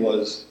hardest thing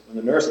was when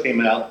the nurse came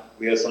out,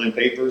 we had to sign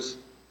papers,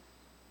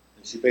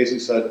 and she basically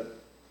said,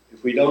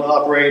 if we don't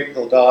operate,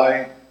 he'll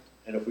die,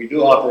 and if we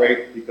do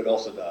operate, he could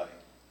also die.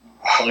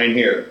 Sign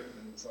here.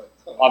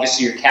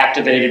 Obviously, you're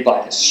captivated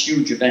by this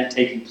huge event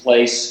taking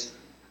place.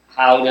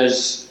 How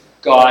does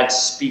God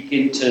speak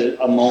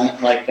into a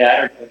moment like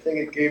that? I think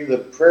it gave the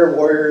prayer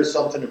warriors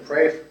something to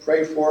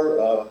pray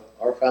for.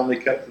 Our family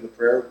kept to the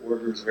prayer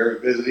warriors very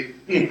busy.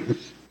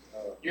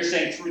 You're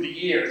saying through the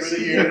years? Through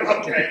the years.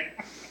 Okay.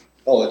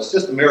 Oh, it's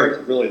just a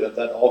miracle, really, that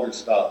auger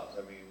stopped.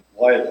 I mean,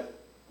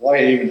 why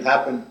it even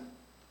happened,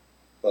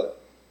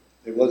 but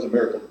it was a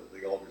miracle that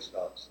the auger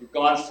stopped. You've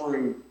gone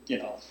through,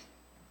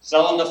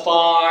 selling the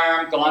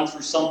farm, gone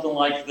through something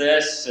like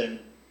this, and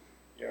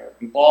you're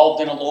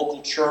involved in a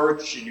local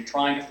church, and you're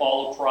trying to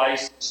follow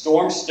Christ.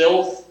 Storms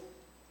still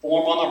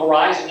form on the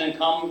horizon and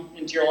come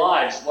into your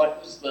lives.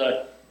 What was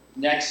the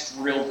next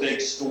real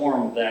big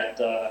storm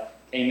that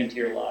came into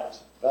your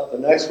lives? About the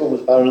next one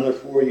was about another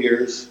 4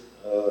 years.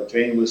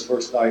 Jane was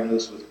first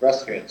diagnosed with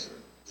breast cancer.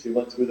 She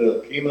went through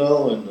the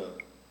chemo and the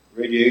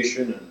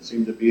radiation and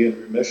seemed to be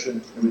in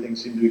remission. Everything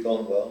seemed to be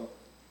going well.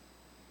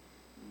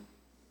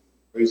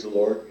 Praise the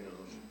Lord. You know,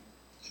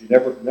 she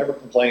never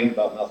complained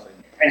about nothing.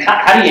 And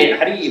how do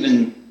you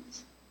even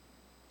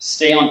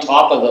stay on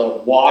top of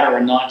the water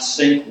and not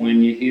sink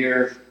when you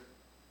hear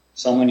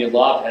someone you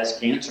love has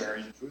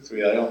cancer?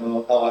 Truthfully, I don't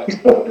know how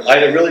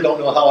I really don't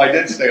know how I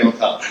did stay on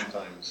top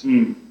sometimes.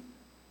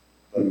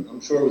 But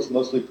I'm sure it was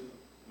mostly,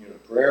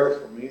 prayer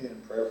for me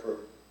and prayer for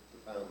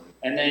the family.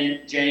 And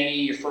then Janie,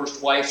 your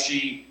first wife,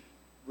 she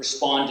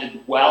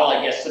responded well,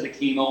 I guess, to the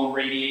chemo and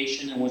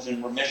radiation and was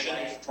in remission,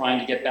 trying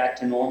to get back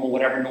to normal,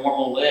 whatever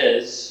normal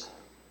is.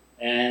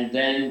 And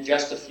then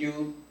just a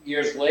few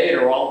years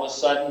later, all of a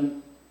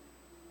sudden,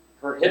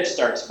 her hip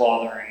starts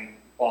bothering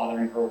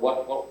her.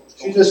 What was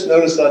she just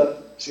noticed that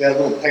she had a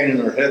little pain in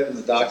her hip, and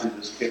the doctor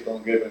just kept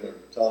on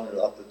telling her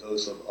to up the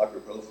dose of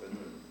ibuprofen.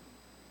 And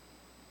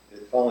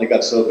it finally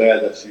got so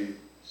bad that she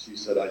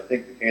said, "I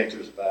think the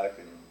cancer's back."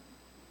 And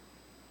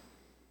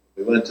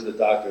we went to the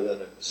doctor.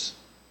 Then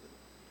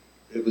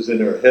it was in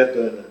her hip,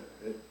 and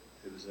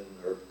it was in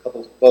her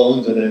couple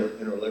bones and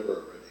in her liver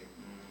already.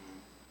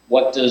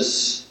 What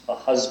does a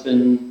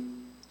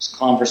husband's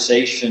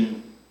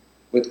conversation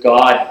with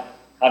God,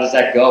 how does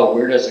that go?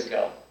 Where does it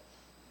go?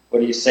 What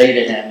do you say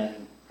to him,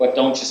 and what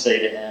don't you say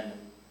to him? And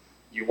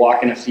you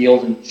walk in a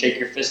field and shake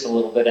your fist a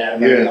little bit at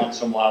him every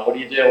once in a while. What do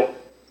you do?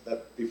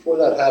 Before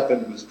that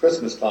happened, it was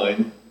Christmas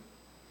time,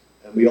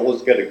 and we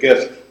always get a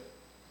gift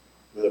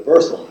with a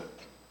verse on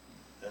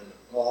it. And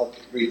I'll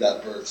read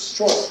that verse.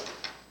 Sure.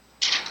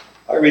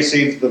 I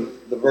received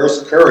the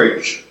verse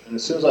courage, and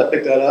as soon as I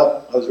picked that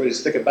up, I was ready to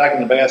stick it back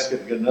in the basket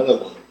and get another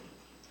one.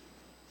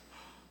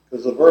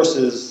 Because the verse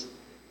is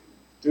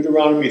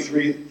Deuteronomy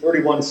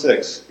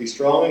 31:6. Be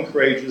strong and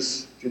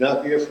courageous, do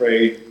not be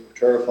afraid or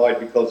terrified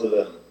because of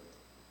them.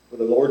 For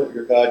the Lord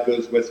your God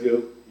goes with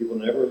you, he will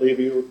never leave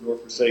you nor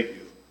forsake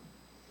you.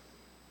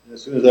 And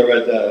as soon as I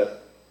read that,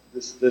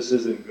 this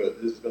isn't good.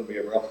 This is going to be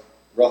a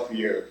rough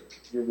year.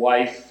 Your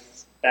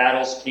wife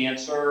battles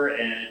cancer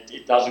and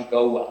it doesn't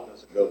go well. It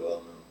doesn't go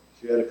well, no.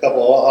 She had a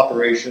couple of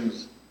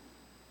operations,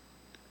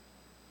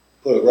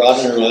 put a rod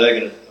in her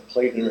leg and a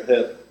plate in her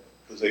hip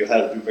because they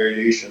had to do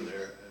radiation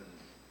there.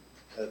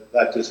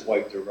 That just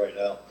wiped her right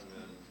out.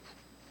 And then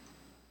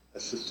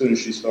as soon as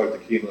she started the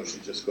chemo, she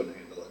just couldn't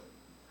handle it.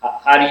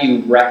 How do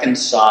you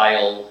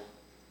reconcile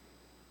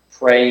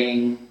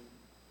praying,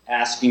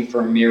 asking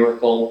for a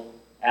miracle,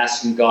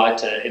 asking God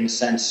to, in a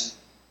sense,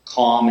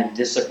 calm and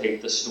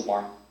dissipate the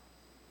storm?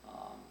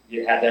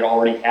 You had that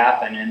already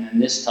happen, and then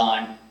this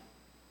time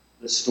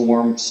the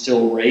storm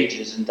still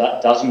rages and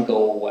doesn't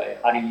go away.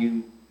 How do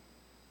you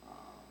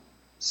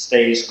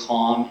stay as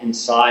calm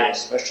inside,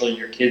 especially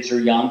your kids are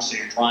young, so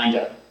you're trying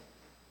to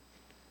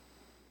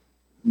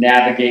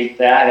navigate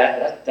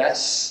that.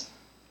 That's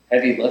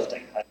heavy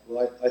lifting.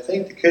 Well, I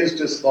think the kids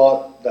just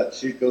thought that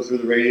she'd go through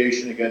the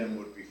radiation again and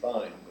would be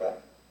fine.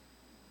 But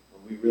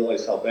when we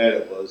realized how bad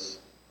it was,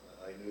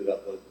 I knew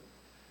that was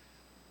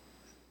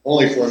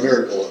only for a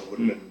miracle it would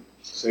have been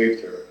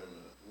saved her. And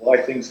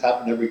why things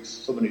happen every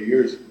so many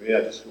years,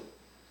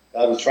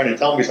 God was trying to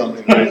tell me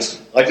something.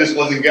 I just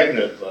wasn't getting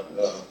it. But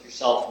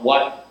yourself,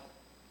 what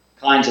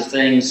kinds of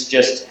things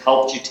just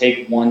helped you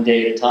take one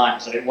day at a time?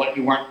 So what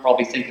you weren't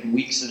probably thinking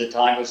weeks at a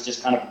time, it was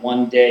just kind of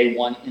one day,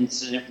 one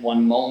incident,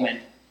 one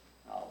moment.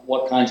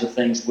 What kinds of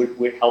things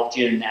would help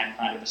you in that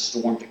kind of a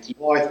storm to keep?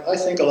 Well, I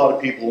think a lot of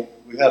people,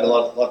 we had a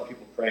lot of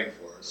people praying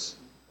for us.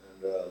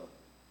 And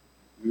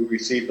we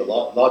received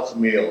lots of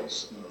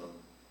meals.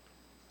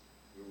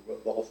 We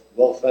were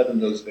well fed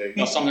in those days.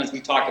 Sometimes we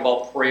talk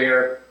about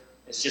prayer.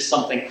 It's just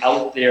something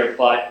out there,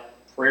 but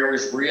prayer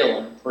is real,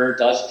 and prayer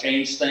does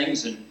change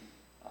things, and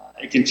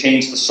it can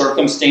change the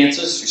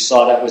circumstances. You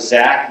saw that with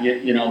Zach,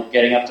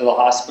 getting up to the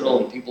hospital,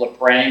 and people are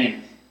praying,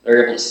 and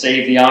they're able to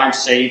save the arm,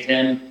 save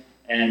him.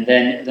 And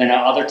then at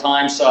other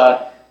times,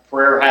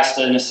 prayer has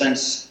to, in a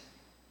sense,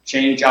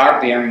 change our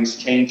bearings,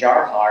 change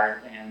our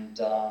heart, and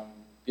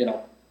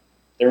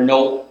there are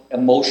no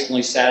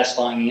emotionally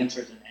satisfying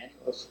answers in any.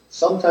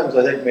 Sometimes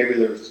I think maybe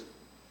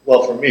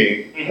for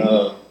me,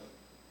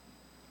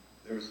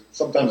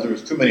 sometimes there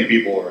was too many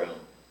people around.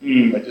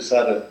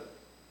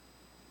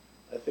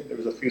 I think there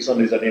was a few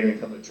Sundays I didn't even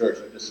come to church.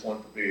 I just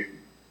wanted to be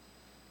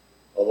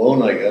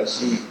alone, I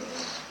guess.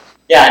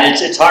 Yeah, and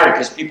it's hard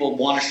because people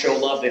want to show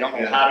love. They don't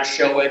know how to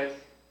show it.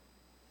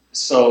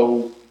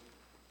 So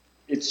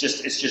it's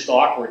just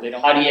awkward.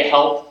 How do you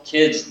help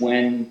kids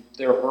when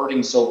they're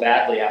hurting so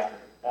badly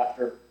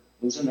after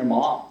losing their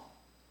mom?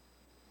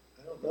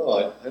 I don't know.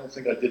 I don't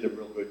think I did a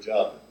real good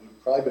job. It would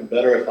have probably been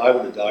better if I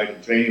would have died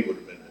and Janie would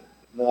have been it.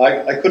 No,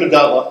 I could have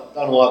done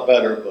a lot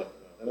better, but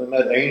when I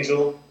met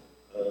Angel,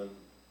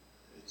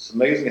 it's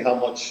amazing how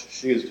much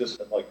she is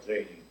just like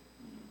Janie.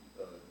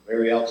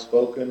 Very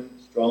outspoken,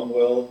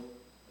 strong-willed,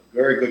 a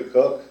very good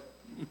cook,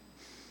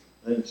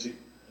 and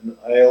And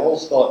I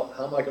always thought,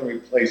 how am I going to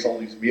replace all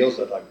these meals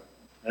that I've...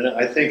 And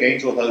I think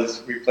Angel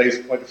has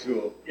replaced quite a few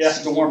of them. Yeah,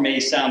 storm may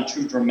sound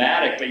too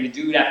dramatic, but you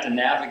do have to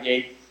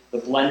navigate the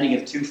blending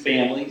of two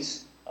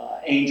families.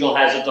 Angel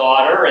has a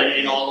daughter,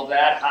 and all of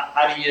that.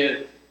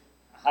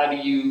 How do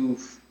you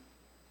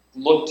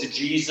look to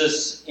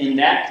Jesus in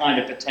that kind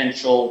of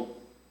potential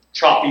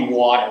choppy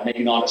water,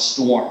 maybe not a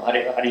storm? How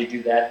do you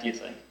do that, do you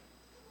think?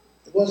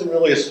 It wasn't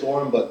really a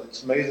storm, but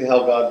it's amazing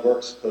how God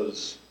works,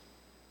 because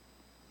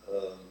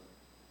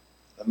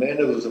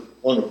Amanda was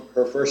on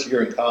her first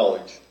year in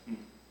college,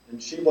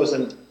 and she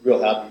wasn't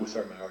real happy with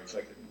her marriage.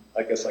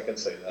 I guess I can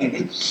say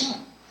that.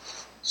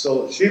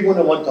 So she wouldn't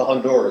have went to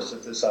Honduras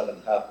if this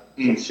hadn't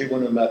happened. So she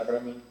wouldn't have met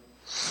Herman.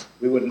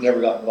 We would have never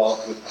got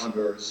involved with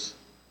Honduras.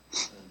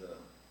 And,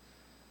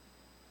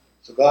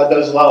 so God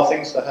does allow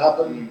things to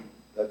happen.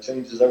 That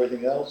changes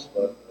everything else.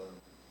 But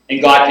and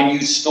God can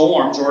use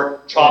storms or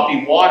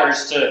choppy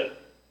waters to,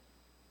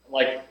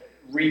 like,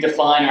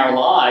 redefine our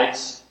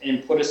lives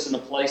and put us in a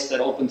place that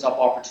opens up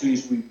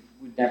opportunities we'd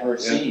never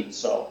seen.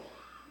 So,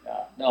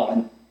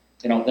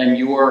 then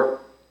your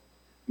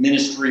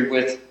ministry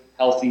with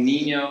Healthy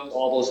Niños,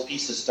 all those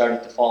pieces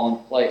started to fall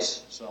into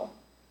place. So,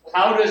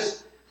 how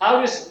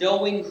does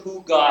knowing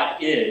who God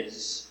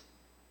is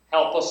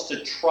help us to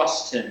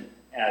trust Him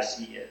as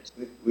He is?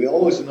 We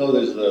always know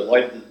there's a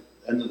light at the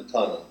end of the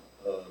tunnel.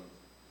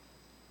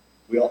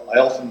 I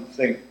often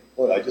think,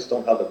 boy, I just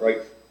don't have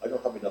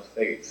enough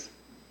faith.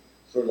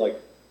 Sort of like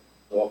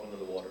walking in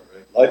the water,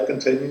 right? Life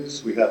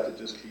continues. We have to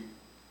just keep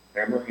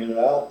hammering it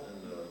out,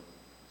 and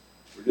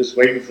we're just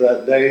waiting for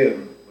that day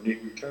when He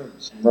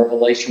returns. In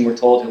Revelation, we're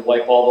told He'll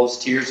wipe all those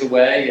tears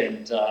away,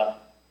 and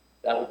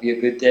that would be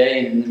a good day.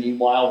 And in the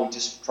meanwhile, we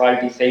just try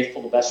to be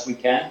faithful the best we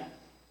can,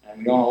 and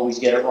we don't always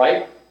get it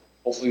right.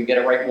 Hopefully, we get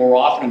it right more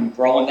often, and we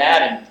grow in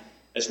that. And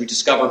as we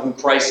discover who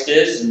Christ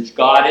is and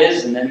God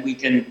is, and then we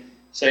can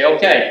say,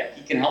 okay,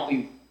 He can help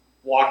me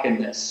walk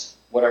in this,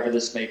 whatever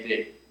this may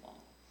be.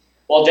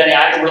 Well, Denny,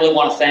 I really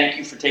want to thank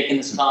you for taking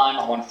this time.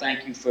 I want to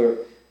thank you for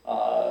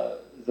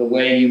the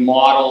way you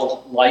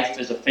model life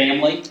as a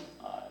family,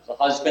 as a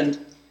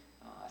husband.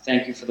 I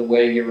thank you for the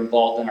way you're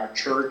involved in our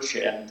church.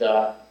 And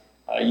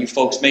you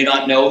folks may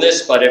not know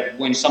this, but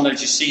when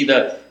sometimes you see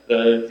the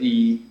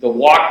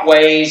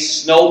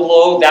walkways, snow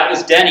blow, that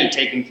was Denny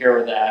taking care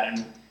of that.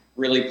 And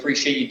really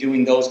appreciate you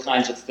doing those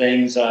kinds of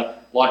things. A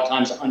lot of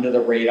times under the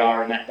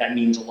radar, and that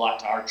means a lot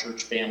to our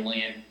church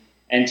family.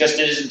 And just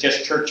it isn't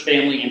just church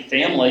family and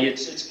family,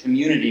 it's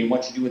community, and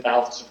what you do with the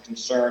House of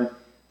Concern,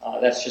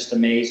 that's just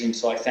amazing.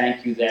 So I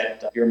thank you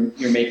that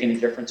you're making a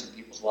difference in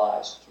people's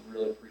lives. So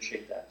really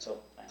appreciate that. So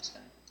thanks,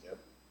 Danny. Yep.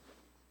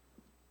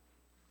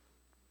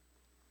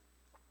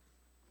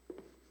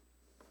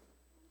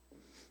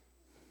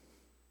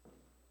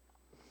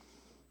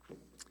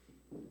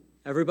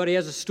 Everybody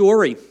has a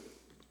story.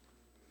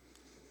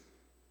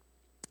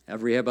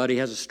 Everybody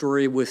has a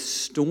story with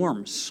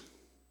storms.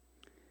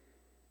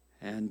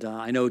 And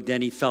I know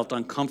Denny felt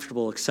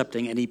uncomfortable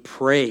accepting any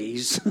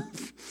praise,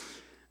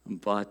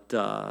 but,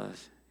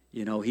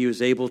 he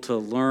was able to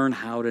learn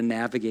how to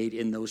navigate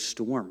in those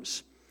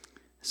storms.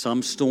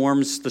 Some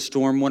storms, the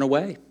storm went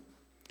away.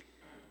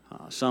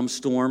 Some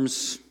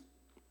storms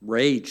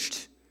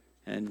raged,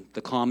 and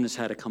the calmness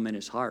had to come in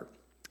his heart.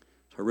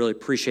 So I really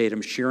appreciate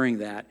him sharing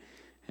that.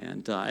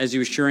 And as he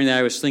was sharing that,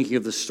 I was thinking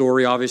of the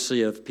story,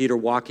 obviously, of Peter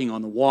walking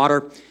on the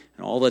water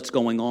and all that's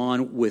going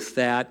on with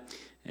that.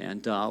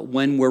 And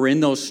when we're in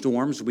those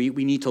storms, we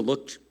need to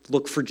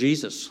look for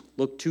Jesus,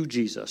 look to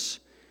Jesus.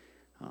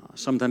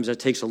 Sometimes that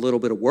takes a little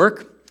bit of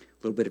work,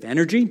 a little bit of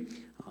energy.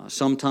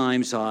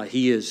 Sometimes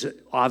He is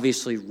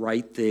obviously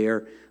right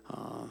there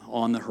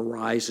on the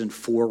horizon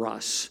for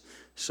us.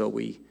 So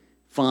we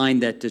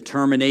find that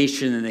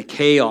determination in the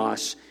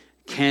chaos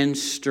can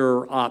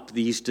stir up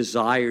these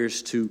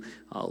desires to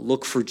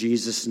look for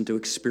Jesus and to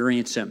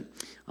experience Him.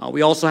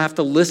 We also have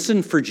to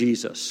listen for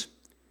Jesus.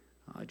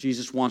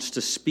 Jesus wants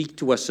to speak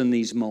to us in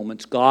these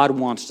moments. God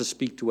wants to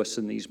speak to us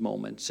in these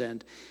moments.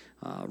 And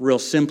real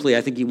simply,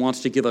 I think He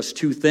wants to give us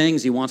two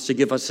things. He wants to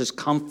give us His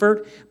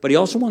comfort, but He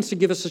also wants to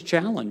give us a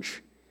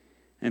challenge.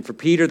 And for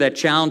Peter, that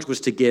challenge was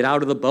to get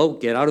out of the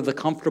boat, get out of the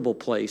comfortable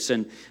place.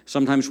 And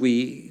sometimes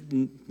we,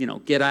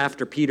 get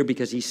after Peter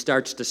because he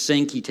starts to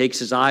sink. He takes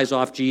his eyes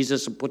off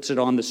Jesus and puts it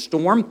on the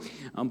storm.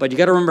 But you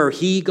got to remember,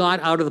 he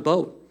got out of the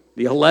boat.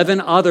 The 11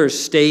 others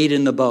stayed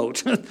in the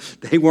boat.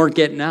 They weren't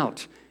getting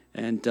out.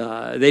 And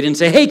they didn't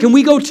say, hey, can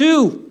we go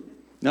too?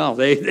 No,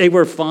 they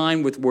were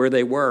fine with where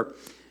they were.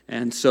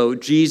 And so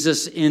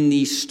Jesus in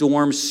these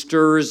storms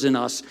stirs in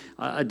us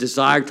a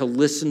desire to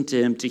listen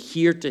to Him, to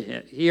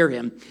hear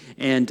Him.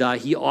 And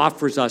He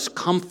offers us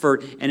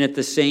comfort and at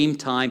the same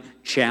time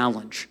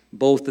challenge,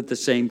 both at the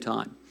same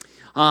time.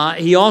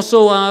 We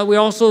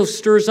also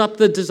stirs up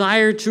the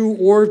desire to,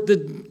 or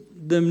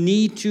the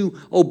need to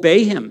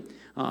obey Him.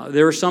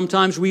 There are some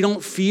times we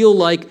don't feel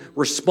like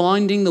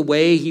responding the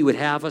way He would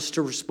have us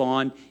to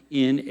respond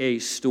in a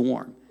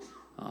storm.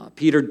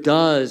 Peter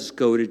does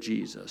go to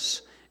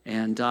Jesus.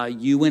 And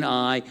you and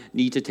I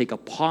need to take a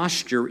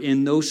posture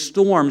in those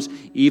storms,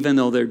 even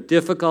though they're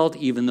difficult,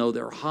 even though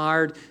they're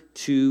hard,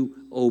 to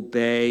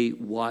obey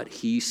what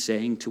he's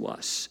saying to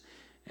us.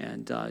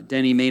 And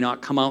Denny may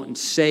not come out and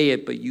say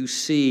it, but you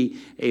see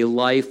a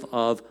life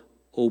of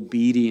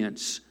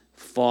obedience,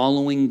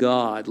 following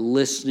God,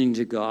 listening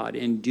to God,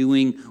 and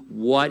doing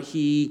what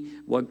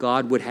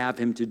God would have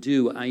him to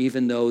do,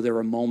 even though there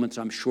are moments,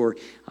 I'm sure,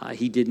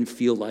 he didn't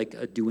feel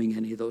like doing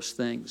any of those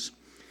things.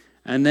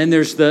 And then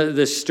there's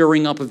the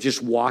stirring up of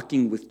just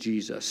walking with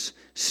Jesus,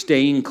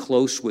 staying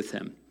close with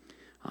him.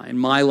 In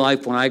my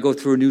life, when I go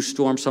through a new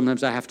storm,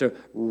 sometimes I have to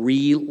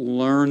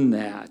relearn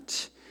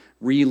that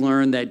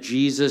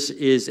Jesus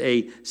is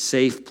a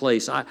safe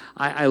place.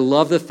 I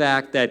love the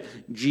fact that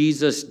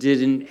Jesus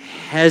didn't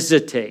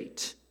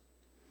hesitate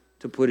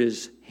to put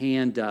his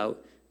hand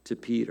out to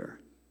Peter.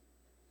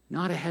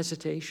 Not a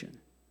hesitation.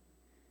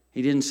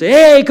 He didn't say,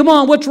 "Hey, come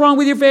on, what's wrong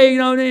with your faith?"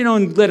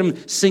 And let him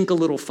sink a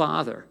little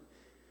farther.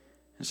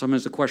 And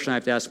sometimes the question I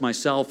have to ask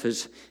myself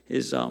is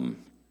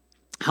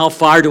how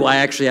far do I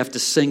actually have to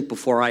sink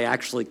before I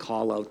actually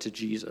call out to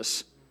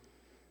Jesus?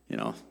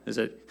 Is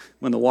it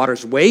when the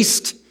water's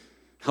waist,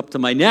 up to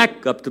my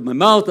neck, up to my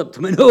mouth, up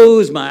to my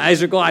nose, my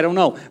eyes are going? I don't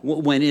know.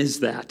 When is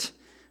that?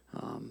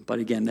 But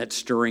again, that's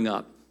stirring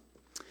up.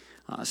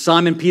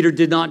 Simon Peter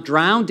did not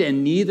drown,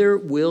 and neither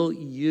will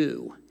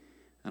you.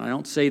 And I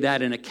don't say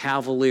that in a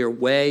cavalier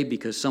way,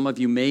 because some of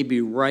you may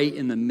be right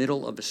in the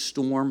middle of a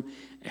storm,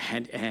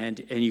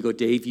 and you go,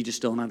 "Dave, you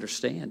just don't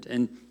understand."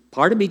 And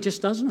part of me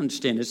just doesn't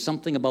understand. It's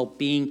something about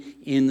being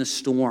in the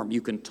storm.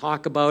 You can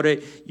talk about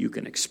it, you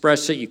can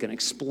express it, you can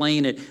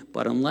explain it,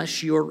 but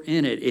unless you're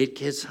in it, it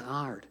gets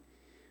hard.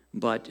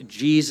 But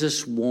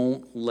Jesus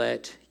won't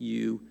let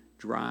you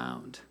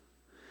drown.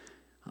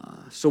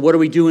 So what do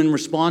we do in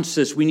response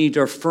to this? We need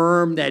to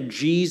affirm that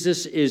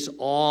Jesus is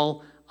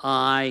all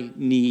I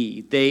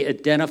need. They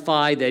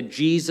identify that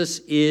Jesus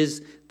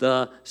is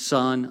the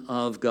Son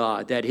of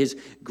God, that his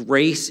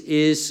grace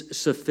is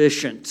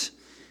sufficient.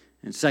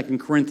 In 2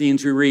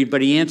 Corinthians we read,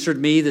 "But he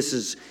answered me," this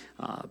is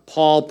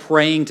Paul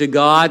praying to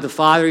God, the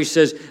Father. He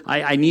says,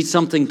 I need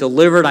something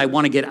delivered. I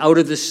want to get out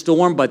of this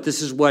storm, but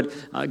this is what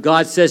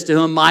God says to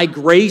him: "My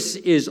grace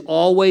is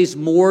always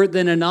more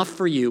than enough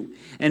for you,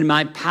 and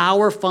my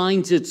power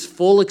finds its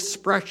full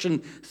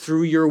expression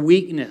through your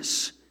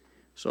weakness."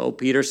 So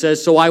Peter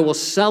says, "So I will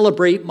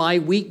celebrate my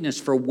weakness,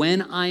 for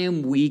when I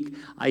am weak,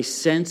 I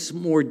sense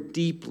more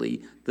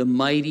deeply the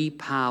mighty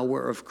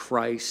power of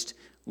Christ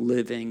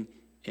living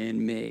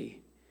in me."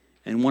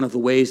 And one of the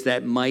ways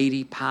that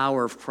mighty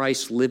power of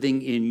Christ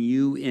living in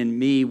you and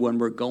me when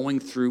we're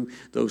going through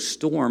those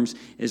storms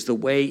is the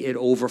way it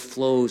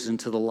overflows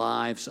into the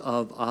lives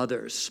of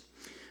others.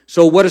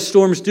 So what do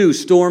storms do?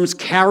 Storms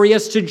carry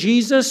us to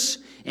Jesus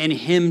and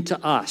him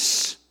to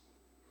us.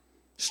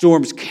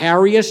 Storms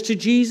carry us to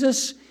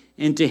Jesus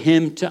and to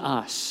him to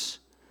us.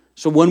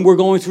 So when we're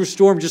going through a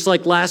storm, just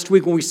like last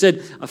week when we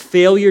said a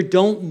failure,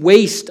 don't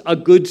waste a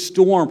good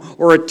storm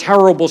or a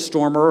terrible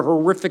storm or a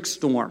horrific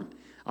storm.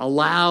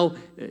 Allow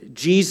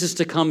Jesus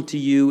to come to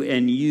you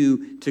and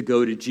you to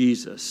go to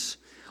Jesus.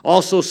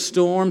 Also,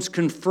 storms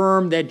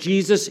confirm that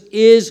Jesus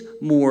is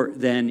more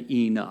than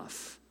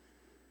enough.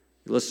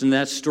 You listen to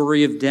that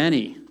story of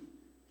Denny.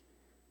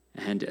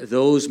 And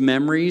those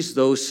memories,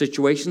 those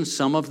situations,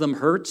 some of them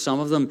hurt, some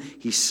of them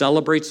he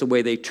celebrates the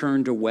way they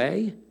turned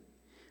away.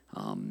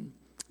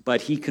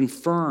 But he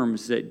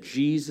confirms that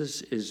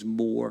Jesus is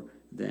more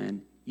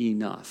than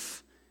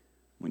enough.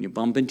 When you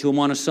bump into him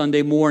on a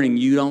Sunday morning,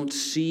 you don't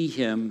see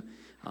him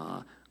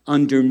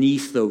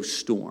underneath those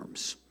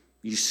storms.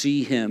 You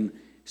see him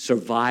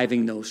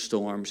surviving those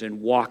storms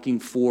and walking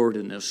forward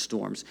in those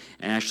storms.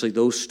 And actually,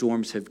 those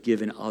storms have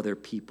given other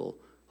people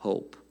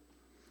hope.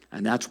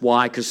 And that's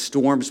why, because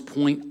storms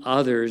point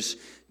others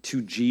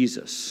to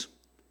Jesus.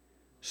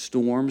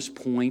 Storms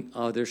point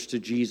others to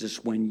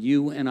Jesus. When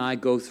you and I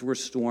go through a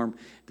storm,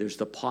 there's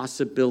the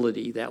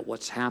possibility that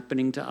what's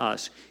happening to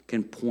us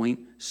can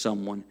point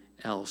someone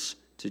else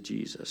to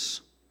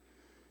Jesus.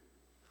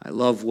 I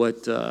love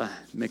what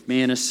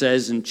McManus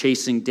says in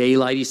Chasing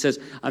Daylight. He says,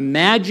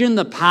 "Imagine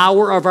the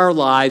power of our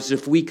lives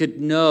if we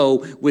could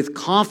know with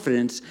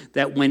confidence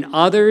that when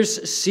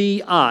others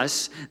see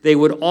us, they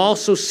would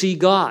also see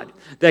God.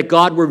 That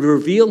God would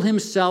reveal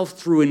himself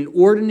through an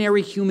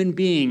ordinary human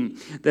being,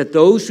 that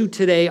those who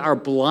today are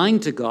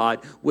blind to God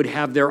would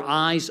have their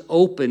eyes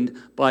opened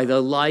by the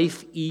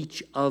life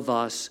each of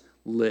us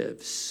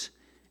lives."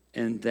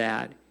 And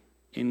that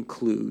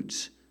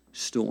includes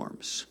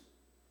storms.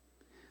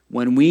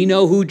 When we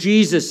know who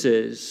Jesus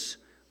is,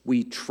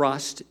 we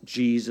trust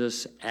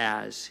Jesus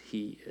as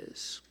he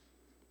is.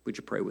 Would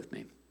you pray with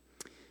me?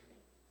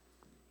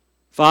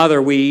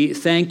 Father, we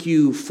thank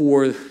you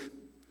for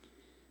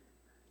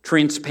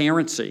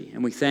transparency,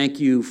 and we thank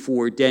you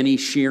for Denny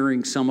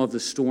sharing some of the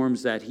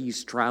storms that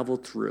he's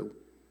traveled through.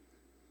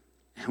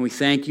 And we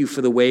thank you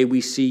for the way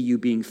we see you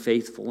being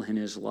faithful in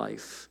his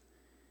life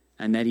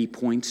and that he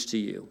points to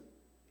you.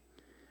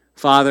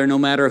 Father, no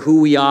matter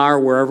who we are,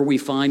 wherever we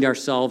find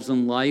ourselves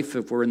in life,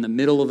 if we're in the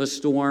middle of a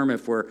storm,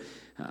 if we're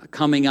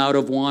coming out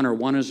of one or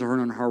one is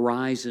on the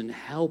horizon,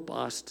 help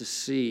us to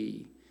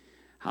see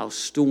how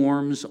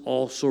storms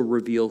also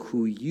reveal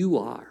who you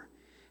are.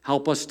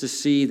 Help us to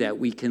see that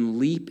we can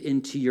leap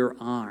into your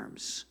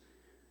arms.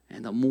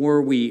 And the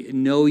more we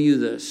know you,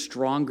 the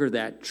stronger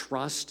that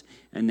trust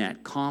and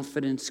that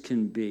confidence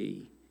can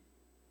be.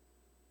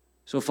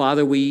 So,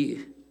 Father,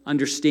 we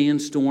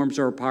understand storms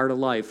are a part of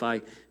life.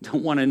 I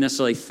don't want to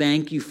necessarily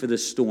thank you for the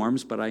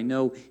storms, but I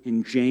know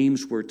in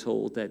James we're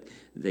told that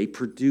they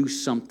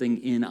produce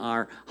something in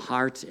our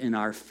hearts and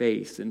our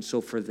faith. And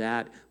so for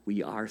that,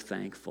 we are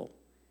thankful.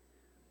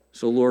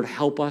 So, Lord,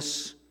 help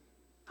us.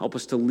 Help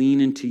us to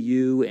lean into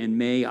you, and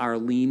may our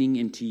leaning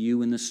into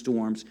you in the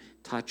storms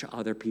touch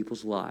other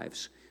people's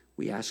lives.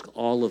 We ask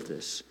all of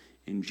this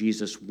in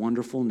Jesus'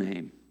 wonderful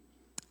name.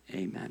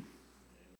 Amen.